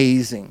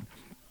amazing.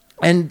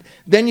 And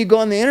then you go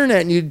on the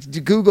internet and you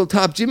Google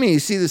Top Jimmy. You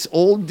see this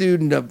old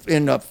dude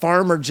in a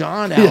Farmer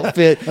John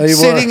outfit Oh, he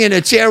sitting was. in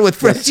a chair with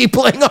Frenchie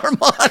playing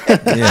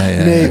harmonica.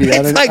 Yeah. Maybe. I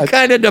It's don't- like I-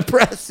 kind of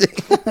depressing.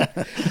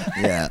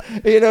 Yeah.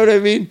 You know what I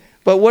mean?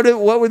 But what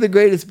were the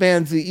greatest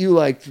bands that you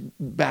liked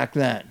back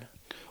then?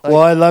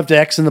 Well, I loved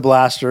X and the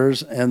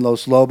Blasters and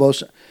Los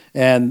Lobos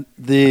and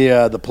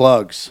the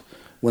Plugs.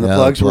 When the Yeah,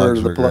 Plugs the were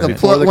Plugs the were Plugs. great.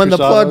 before When the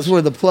Cruzados. Plugs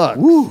were the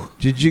Plugs.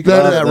 Did you go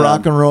Better to that than-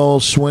 rock and roll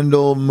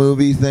swindle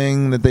movie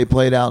thing that they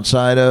played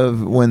outside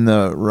of when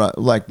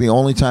the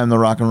only time the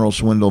rock and roll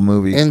swindle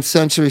movie In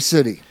Century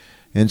City.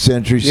 in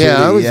Century City?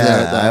 Yeah, I was there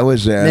at that. I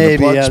was there. Maybe,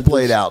 the Plugs yeah,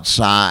 played this-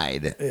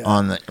 outside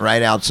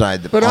right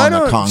outside the But I on the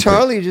don't. concrete.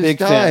 Charlie just Big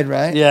died, fan.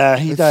 right? Yeah,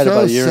 he It's died so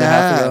about a year and a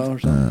half sad. ago or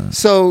something.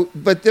 So,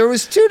 but there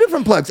was two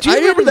different Plugs. Do you I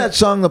remember didn't- that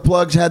song the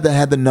Plugs had that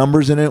had the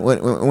numbers in it?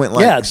 Went like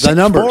Yeah, the 6,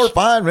 numbers. 4,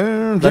 5,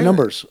 The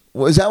numbers.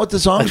 Was that what the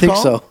song's I think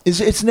called?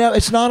 so.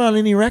 It's not on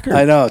any record.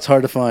 I know it's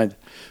hard to find.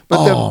 But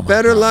Oh, the my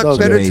Better God. Luck, So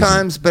Better amazing.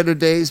 Times, Better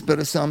Days,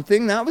 Better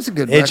Something. That was a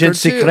good Agent record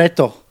too.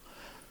 Secreto.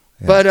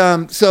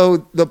 But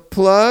so the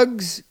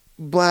Plugs,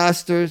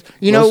 Blasters.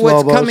 You know Los what's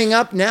Lobos. coming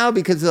up now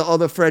because of all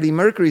the Freddie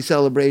Mercury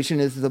celebration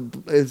is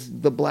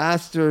the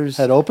Blasters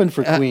Had opened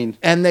for Queen.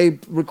 and they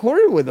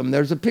recorded with them.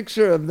 There's a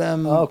picture of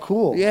them. Oh,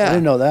 cool. Yeah, I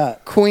didn't know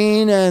that.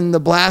 Queen and the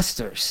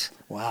Blasters.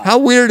 Wow. How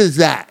weird is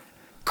that?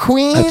 That's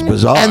Queen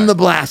bizarre. and the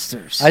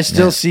Blasters. I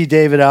still see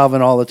David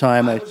Alvin all the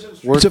time. I work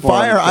Streets of for him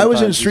Fire. I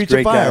was in sometimes. He's a Streets of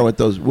great Fire guy. with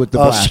the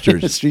Oh,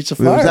 Blasters. Streets of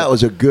Fire. That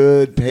was a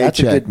good That's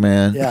a paycheck, good-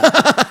 man. Yeah.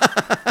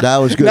 That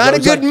was good. not That a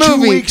was good like 2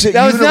 movie. weeks at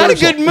That was not a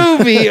Universal. good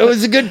movie. It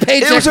was a good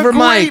paycheck It was a for great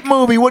Mike.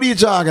 movie. What are you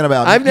talking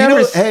about? I've You never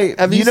know, s- hey,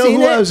 have you you know seen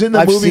who it? I was in the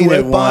I've movie seen with,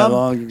 it Bob?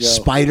 long ago.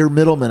 Spider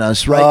Middleman.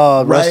 Us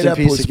Oh, rest in right up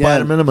peace with again.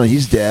 Spider Middleman.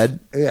 He's dead.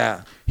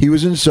 Yeah, He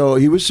was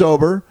he was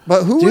sober.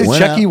 but who Dude, was?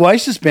 Went Chucky out.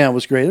 Weiss's band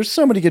was great. There's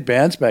so many good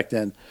bands back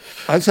then.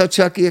 I saw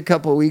Chucky a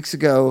couple of weeks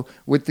ago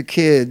with the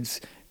kids,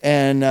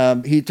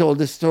 and he told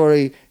this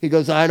story. He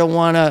goes, "I don't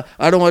want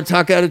to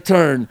talk out of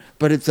turn,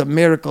 but it's a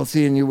miracle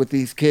seeing you with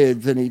these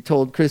kids." And he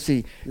told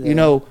Chrissy, "You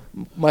know,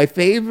 my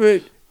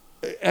favorite."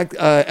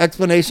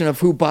 Explanation of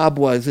who Bob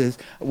was is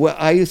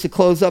I used to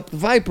close up the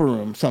Viper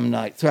Room some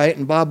nights, right?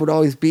 And Bob would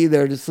always be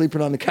there just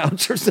sleeping on the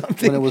couch or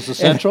something. When it was the And-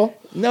 Central?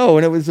 no,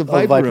 when it was the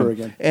Viper, Viper Room.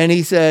 again. And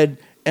he said,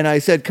 and I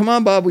said, "Come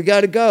on, Bob, we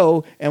got to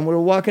go." And we're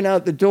walking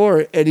out the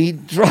door, and he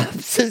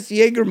drops this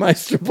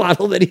Jägermeister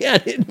bottle that he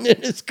had hidden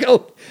in his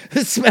coat,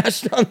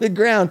 smashed on the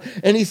ground.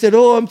 And he said,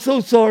 "Oh, I'm so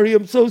sorry.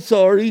 I'm so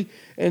sorry."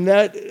 And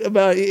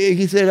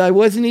he said, I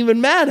wasn't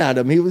even mad at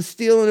him. He was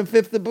stealing a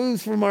fifth of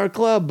booze from our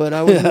club, but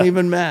I wasn't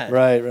even mad.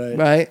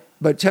 Right.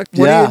 But Chuck,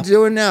 what are you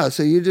doing now?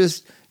 So you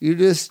just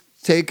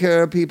take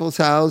care of people's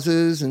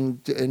houses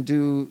and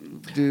do.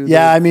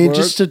 Yeah, I mean,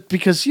 work?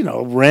 because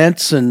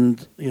rents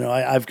and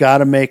I've got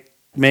to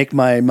make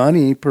my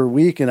money per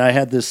week, and I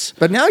had this.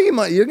 But now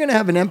you're going to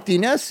have an empty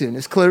nest soon.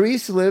 Does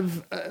Clarice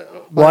live?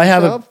 Well, I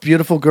have a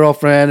beautiful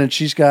girlfriend, and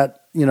she's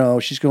got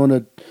she's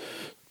going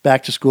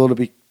back to school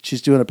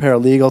she's doing a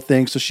paralegal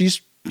thing, so she's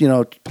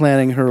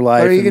planning her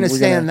life. But are you going to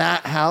stay in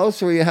that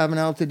house, or are you having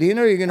Altadena?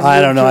 Or are you going to?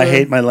 I don't know. I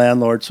hate my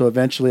landlord, so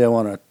eventually I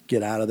want to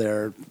get out of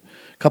there.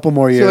 A couple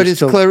more years.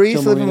 So is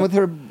Clarice living with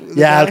her?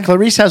 Yeah,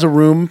 Clarice has a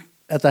room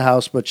at the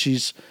house, but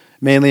she's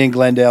mainly in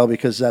Glendale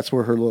because that's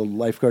where her little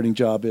lifeguarding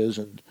job is,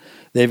 and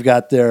they've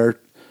got their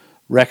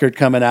record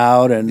coming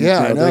out, and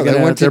I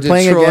know. They're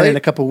playing again in a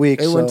couple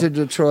weeks. They went to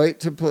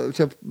Detroit to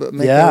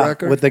make their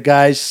record with the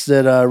guys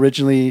that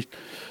originally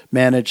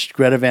managed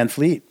Greta Van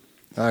Fleet.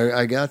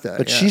 I got that.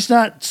 But she's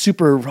not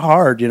super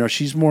hard,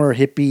 she's more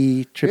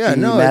hippie, trippy,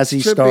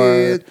 Mazzy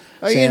Star.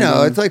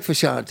 It's like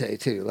Frusciante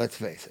too, let's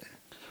face it.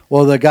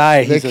 Well, the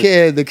guy, the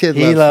kid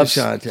loves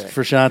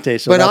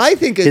Frusciante. So but I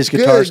think it's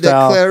good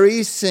that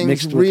Clarice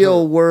sings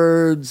real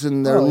words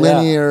and they're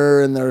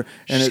linear and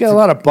she's got a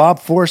lot of Bob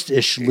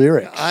Forst-ish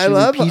lyrics. I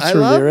love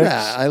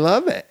that. I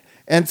love it.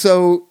 And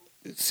so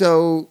it's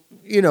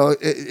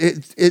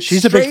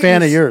she's a big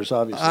fan of yours,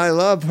 obviously. I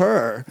love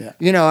her.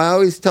 Yeah. I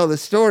always tell the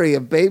story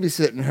of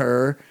babysitting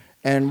her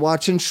and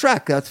watching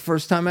Shrek. That's the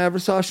first time I ever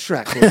saw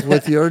Shrek was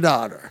with your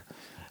daughter.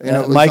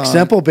 Mike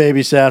Semple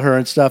babysat her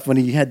and stuff when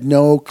he had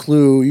no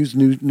clue. He was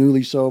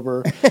newly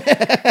sober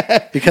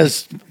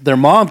because their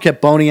mom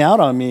kept boning out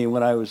on me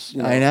when I was.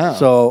 I know.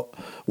 So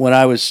when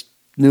I was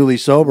newly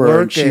sober,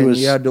 and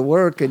you had to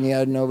work, and you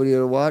had nobody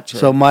to watch her.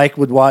 So Mike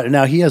would watch.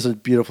 Now he has a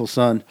beautiful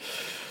son.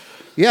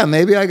 Yeah,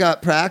 maybe I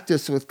got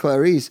practice with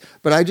Clarice,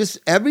 but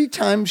every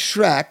time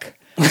Shrek,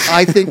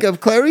 I think of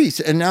Clarice.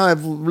 And now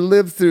I've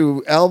lived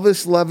through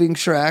Elvis loving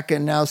Shrek,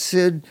 and now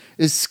Sid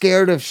is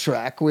scared of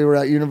Shrek. We were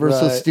at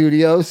Universal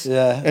Studios.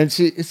 Yeah. And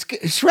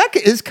Shrek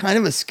is kind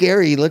of a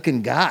scary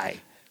looking guy.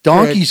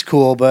 Donkey's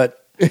cool, but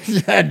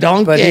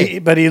Donkey.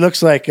 But he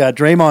looks like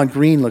Draymond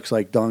Green looks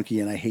like Donkey,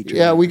 and I hate Draymond.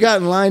 Yeah, we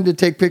got in line to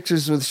take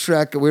pictures with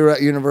Shrek. We were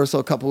at Universal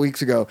a couple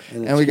weeks ago,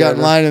 and we got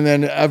in line, and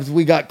then as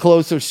we got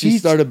closer, she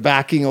started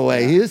backing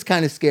away. He is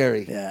kind of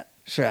scary. Yeah,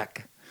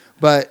 Shrek.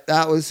 But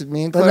that was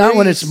me and Clarice. But not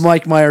when it's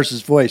Mike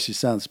Myers' voice. He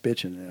sounds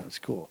bitching. It's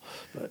cool.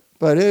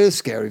 But it is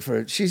scary for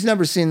her. She's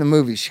never seen the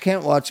movie. She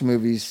can't watch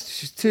movies.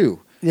 She's 2.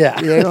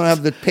 Yeah. They don't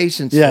have the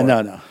patience for it.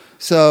 No.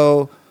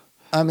 So,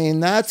 I mean,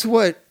 that's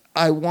what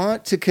I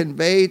want to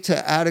convey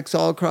to addicts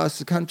all across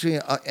the country,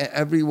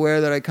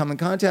 everywhere that I come in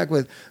contact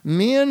with.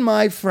 Me and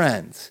my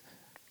friends,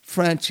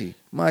 Frenchie,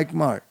 Mike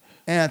Mart,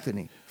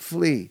 Anthony,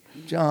 Flea,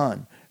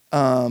 John,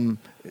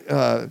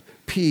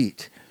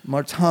 Pete,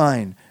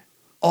 Martine,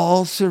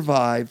 all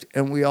survived,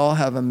 and we all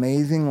have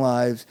amazing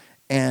lives,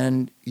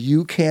 and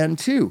you can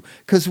too.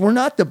 Because we're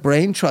not the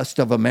brain trust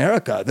of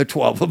America, the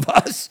 12 of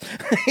us.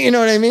 You know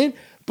what I mean?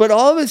 But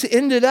all of us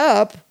ended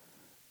up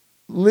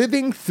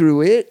living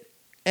through it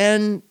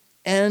and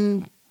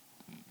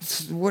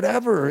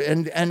whatever,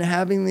 and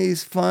having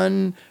these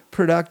fun,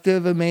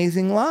 productive,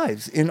 amazing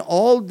lives in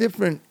all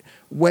different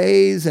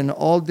ways and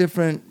all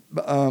different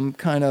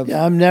kind of...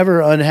 Yeah, I'm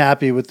never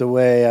unhappy with the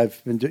way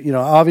I've been doing.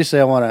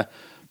 Obviously I want to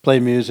play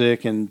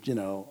music, and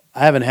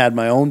I haven't had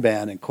my own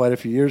band in quite a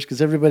few years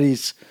because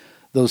everybody's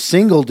those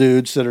single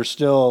dudes that are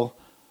still,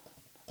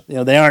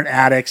 they aren't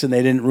addicts and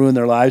they didn't ruin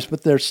their lives,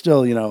 but they're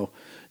still,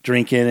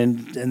 drinking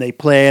and they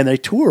play and they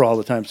tour all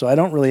the time. So I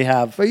don't really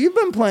have. But you've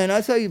been playing.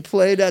 I saw you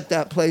played at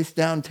that place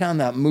downtown,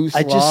 that Moose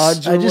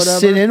Lodge. I just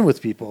sit in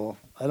with people.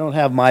 I don't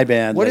have my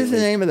band. What is the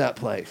name of that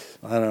place?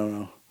 I don't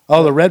know.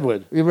 Oh, the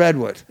Redwood. The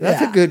Redwood.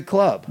 That's a good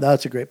club.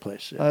 That's a great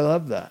place. Yeah. I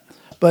love that.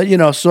 But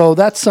so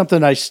that's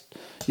something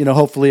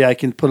hopefully I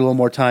can put a little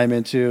more time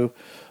into.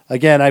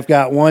 Again, I've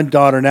got one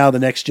daughter now, the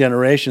next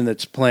generation,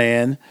 that's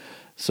playing.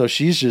 So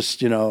she's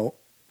just,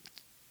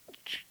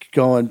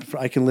 going,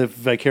 I can live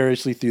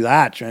vicariously through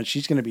that. And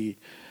she's going to be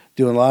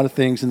doing a lot of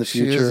things in the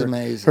future. She is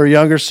amazing. Her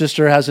younger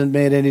sister hasn't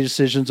made any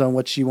decisions on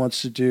what she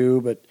wants to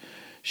do, but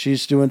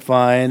she's doing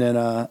fine.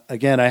 And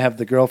again, I have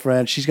the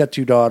girlfriend. She's got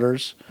 2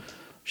 daughters.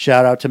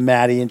 Shout out to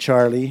Maddie and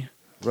Charlie,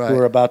 who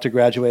are about to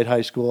graduate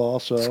high school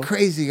also. It's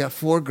crazy. You got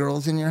 4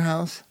 girls in your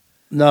house?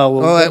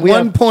 No. At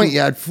one point, you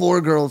had 4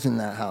 girls in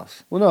that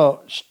house. Well,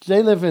 no.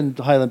 They live in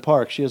Highland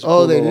Park. She has a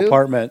cool little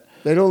apartment.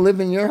 They don't live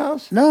in your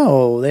house?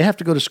 No. They have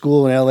to go to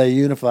school in LA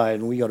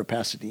Unified, and we go to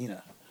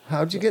Pasadena.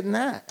 How'd you get in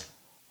that?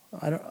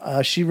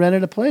 She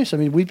rented a place. I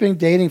mean, we've been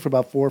dating for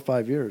about 4 or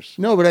 5 years.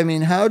 No, but I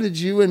mean, how did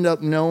you end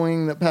up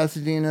knowing that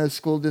Pasadena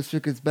school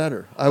district is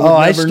better?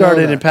 I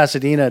started in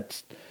Pasadena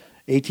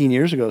 16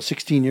 years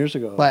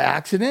ago. By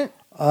accident?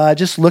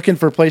 Just looking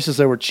for places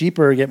that were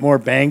cheaper, get more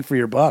bang for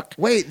your buck.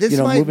 Wait, this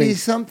might be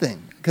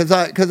something, because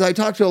I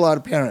talk to a lot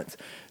of parents.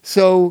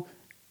 So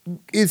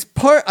is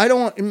part. I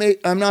don't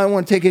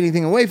want to take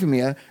anything away from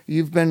you.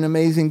 You've been an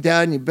amazing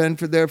dad, and you've been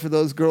there for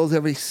those girls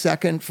every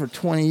second for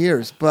 20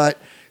 years. But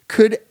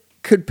could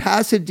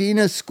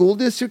Pasadena School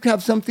District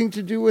have something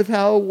to do with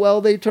how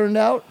well they turned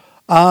out?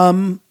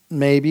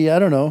 Maybe, I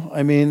don't know.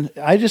 I mean,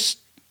 I just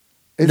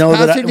Is know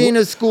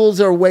Pasadena schools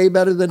are way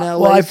better than LA.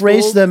 Well, I've schools?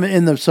 raised them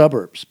in the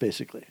suburbs,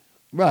 basically.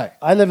 Right.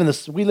 We live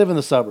in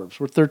the suburbs.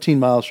 We're 13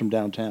 miles from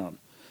downtown,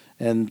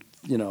 and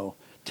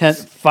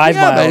 5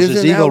 miles is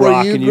isn't Eagle that where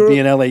Rock, you and grew- you'd be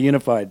in LA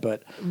Unified.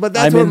 But But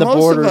that's I'm where in the most of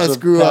borders us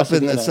grew up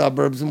in the Pasadena.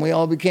 suburbs, and we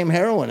all became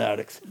heroin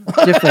addicts.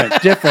 different.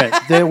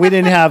 We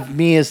didn't have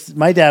me as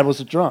my dad was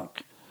a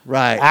drunk,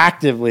 Right.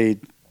 actively,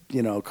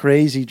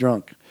 crazy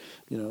drunk,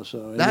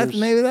 So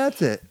Maybe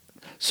that's it.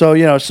 So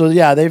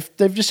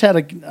they've just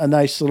had a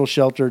nice little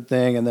sheltered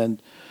thing, and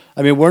then,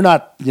 I mean, we're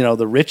not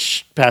the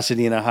rich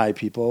Pasadena high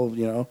people,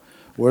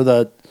 we're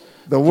the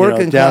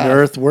working down class. to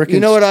earth working.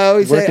 You know what I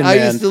always say? working I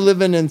man. used to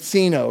live in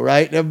Encino,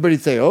 right? And everybody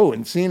say, "Oh,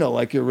 Encino,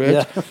 like you're rich,"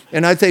 Yeah.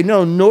 and I'd say,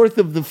 "No, north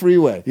of the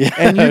freeway." Yeah,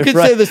 and you could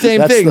right. say the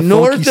same That's the thing.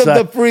 North funky of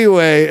side. the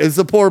freeway is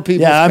the poor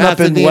people's Yeah, I'm up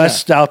in Pasadena.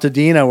 West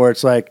Altadena where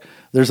it's like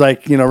there's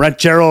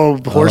ranchero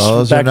Oh, horseback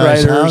those are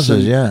nice riders. houses,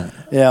 and, yeah.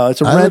 Yeah,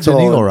 it's a I lived rental.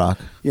 in Eagle Rock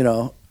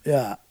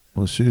Yeah.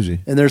 with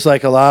Susie. And there's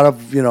like a lot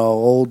of,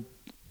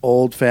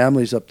 old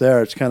families up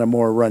there. It's kind of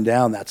more run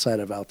down that side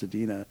of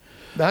Altadena.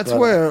 That's But-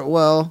 where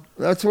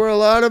a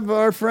lot of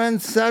our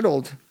friends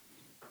settled.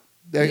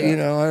 I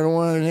don't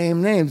want to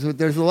name names, but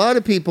there's a lot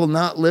of people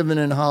not living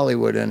in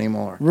Hollywood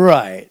anymore,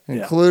 Right.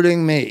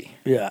 including me.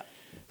 Yeah.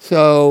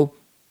 So,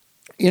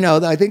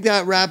 I think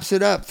that wraps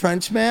it up.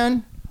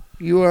 Frenchman,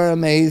 you are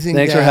amazing.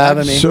 Thanks for dad.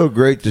 having me. So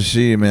great to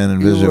see you, man,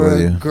 and You visit were with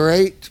a you.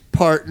 great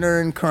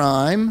partner in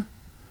crime.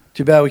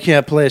 Too bad we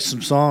can't play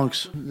some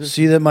songs.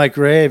 See that my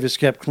grave is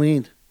kept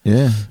clean.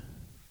 Yeah.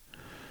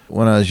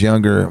 When I was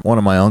younger, one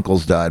of my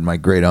uncles died, my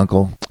great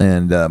uncle,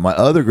 and my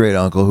other great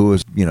uncle, who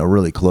was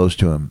really close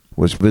to him,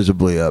 was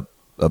visibly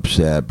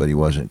upset, but he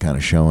wasn't kind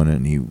of showing it.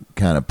 And he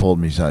kind of pulled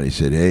me aside. He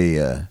said, "Hey,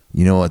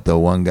 you know what the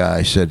one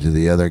guy said to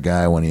the other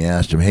guy when he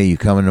asked him, 'Hey, you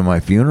coming to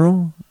my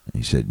funeral?'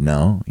 He said,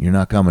 'No, you're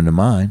not coming to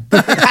mine.'"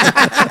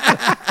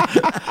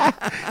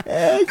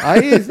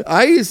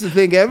 I used to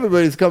think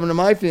everybody's coming to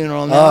my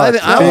funeral. Now Oh,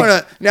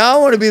 I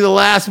want to be the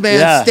last man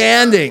Yeah.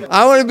 standing.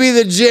 I want to be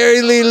the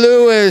Jerry Lee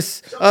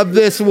Lewis of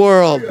this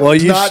world. Well,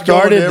 you Not going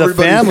started to the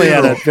everybody's family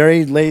at funeral. a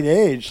very late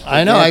age.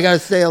 I know. I got to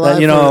stay alive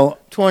you know-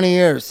 for 20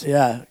 years.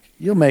 Yeah,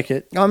 you'll make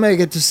it. I'll make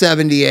it to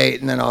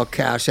 78 and then I'll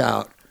cash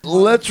out.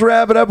 Let's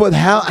wrap it up with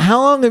how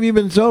long have you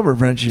been sober,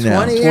 Frenchie,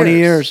 now? 20 20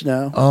 years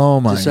now.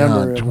 Oh, my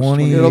December, God. it was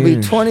 20 It'll be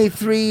years.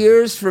 23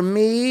 years for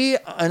me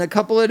in a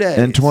couple of days.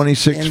 And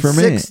 26 in for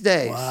me. 6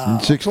 days. In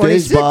 6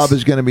 26. days, Bob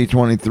is going to be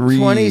 23.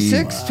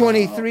 26,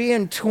 23,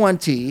 and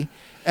 20.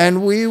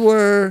 And we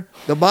were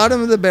the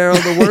bottom of the barrel,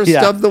 the worst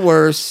Yeah. of the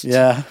worst.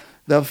 Yeah.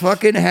 The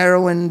fucking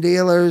heroin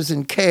dealers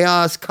and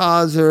chaos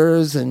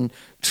causers and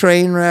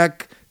train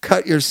wreck.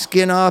 Cut your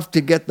skin off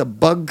to get the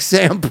bug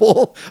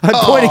sample. I'm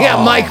pointing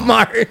at Mike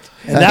Mart.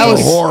 And That's that a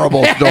was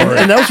horrible story.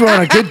 And those were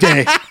on a good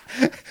day.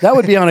 That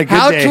would be on a good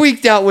How day.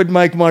 tweaked out would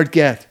Mike Mart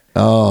get?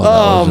 Oh, that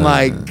Oh was a-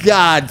 my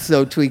God,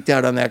 so tweaked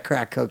out on that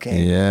crack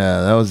cocaine.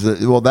 Yeah, that was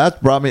that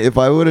brought me. If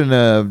I wouldn't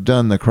have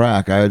done the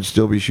crack, I would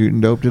still be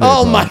shooting dope today.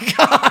 Oh Bob. my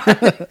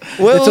God.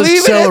 We'll It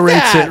leave it at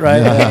accelerates that. it,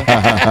 right?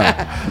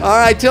 All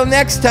right, till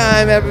next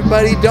time,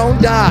 everybody,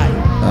 don't die.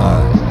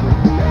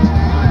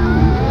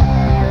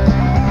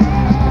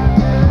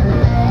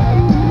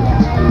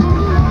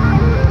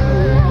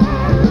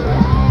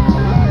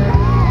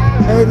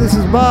 Hey, this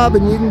is Bob,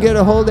 and you can get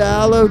a hold of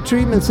Aloe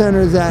Treatment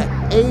Centers at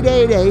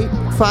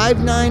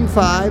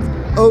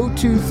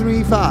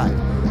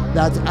 888-595-0235.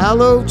 That's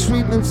Aloe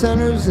Treatment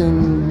Centers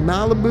in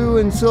Malibu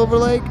and Silver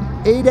Lake,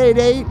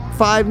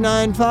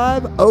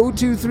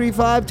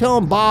 888-595-0235. Tell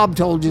them Bob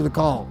told you to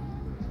call.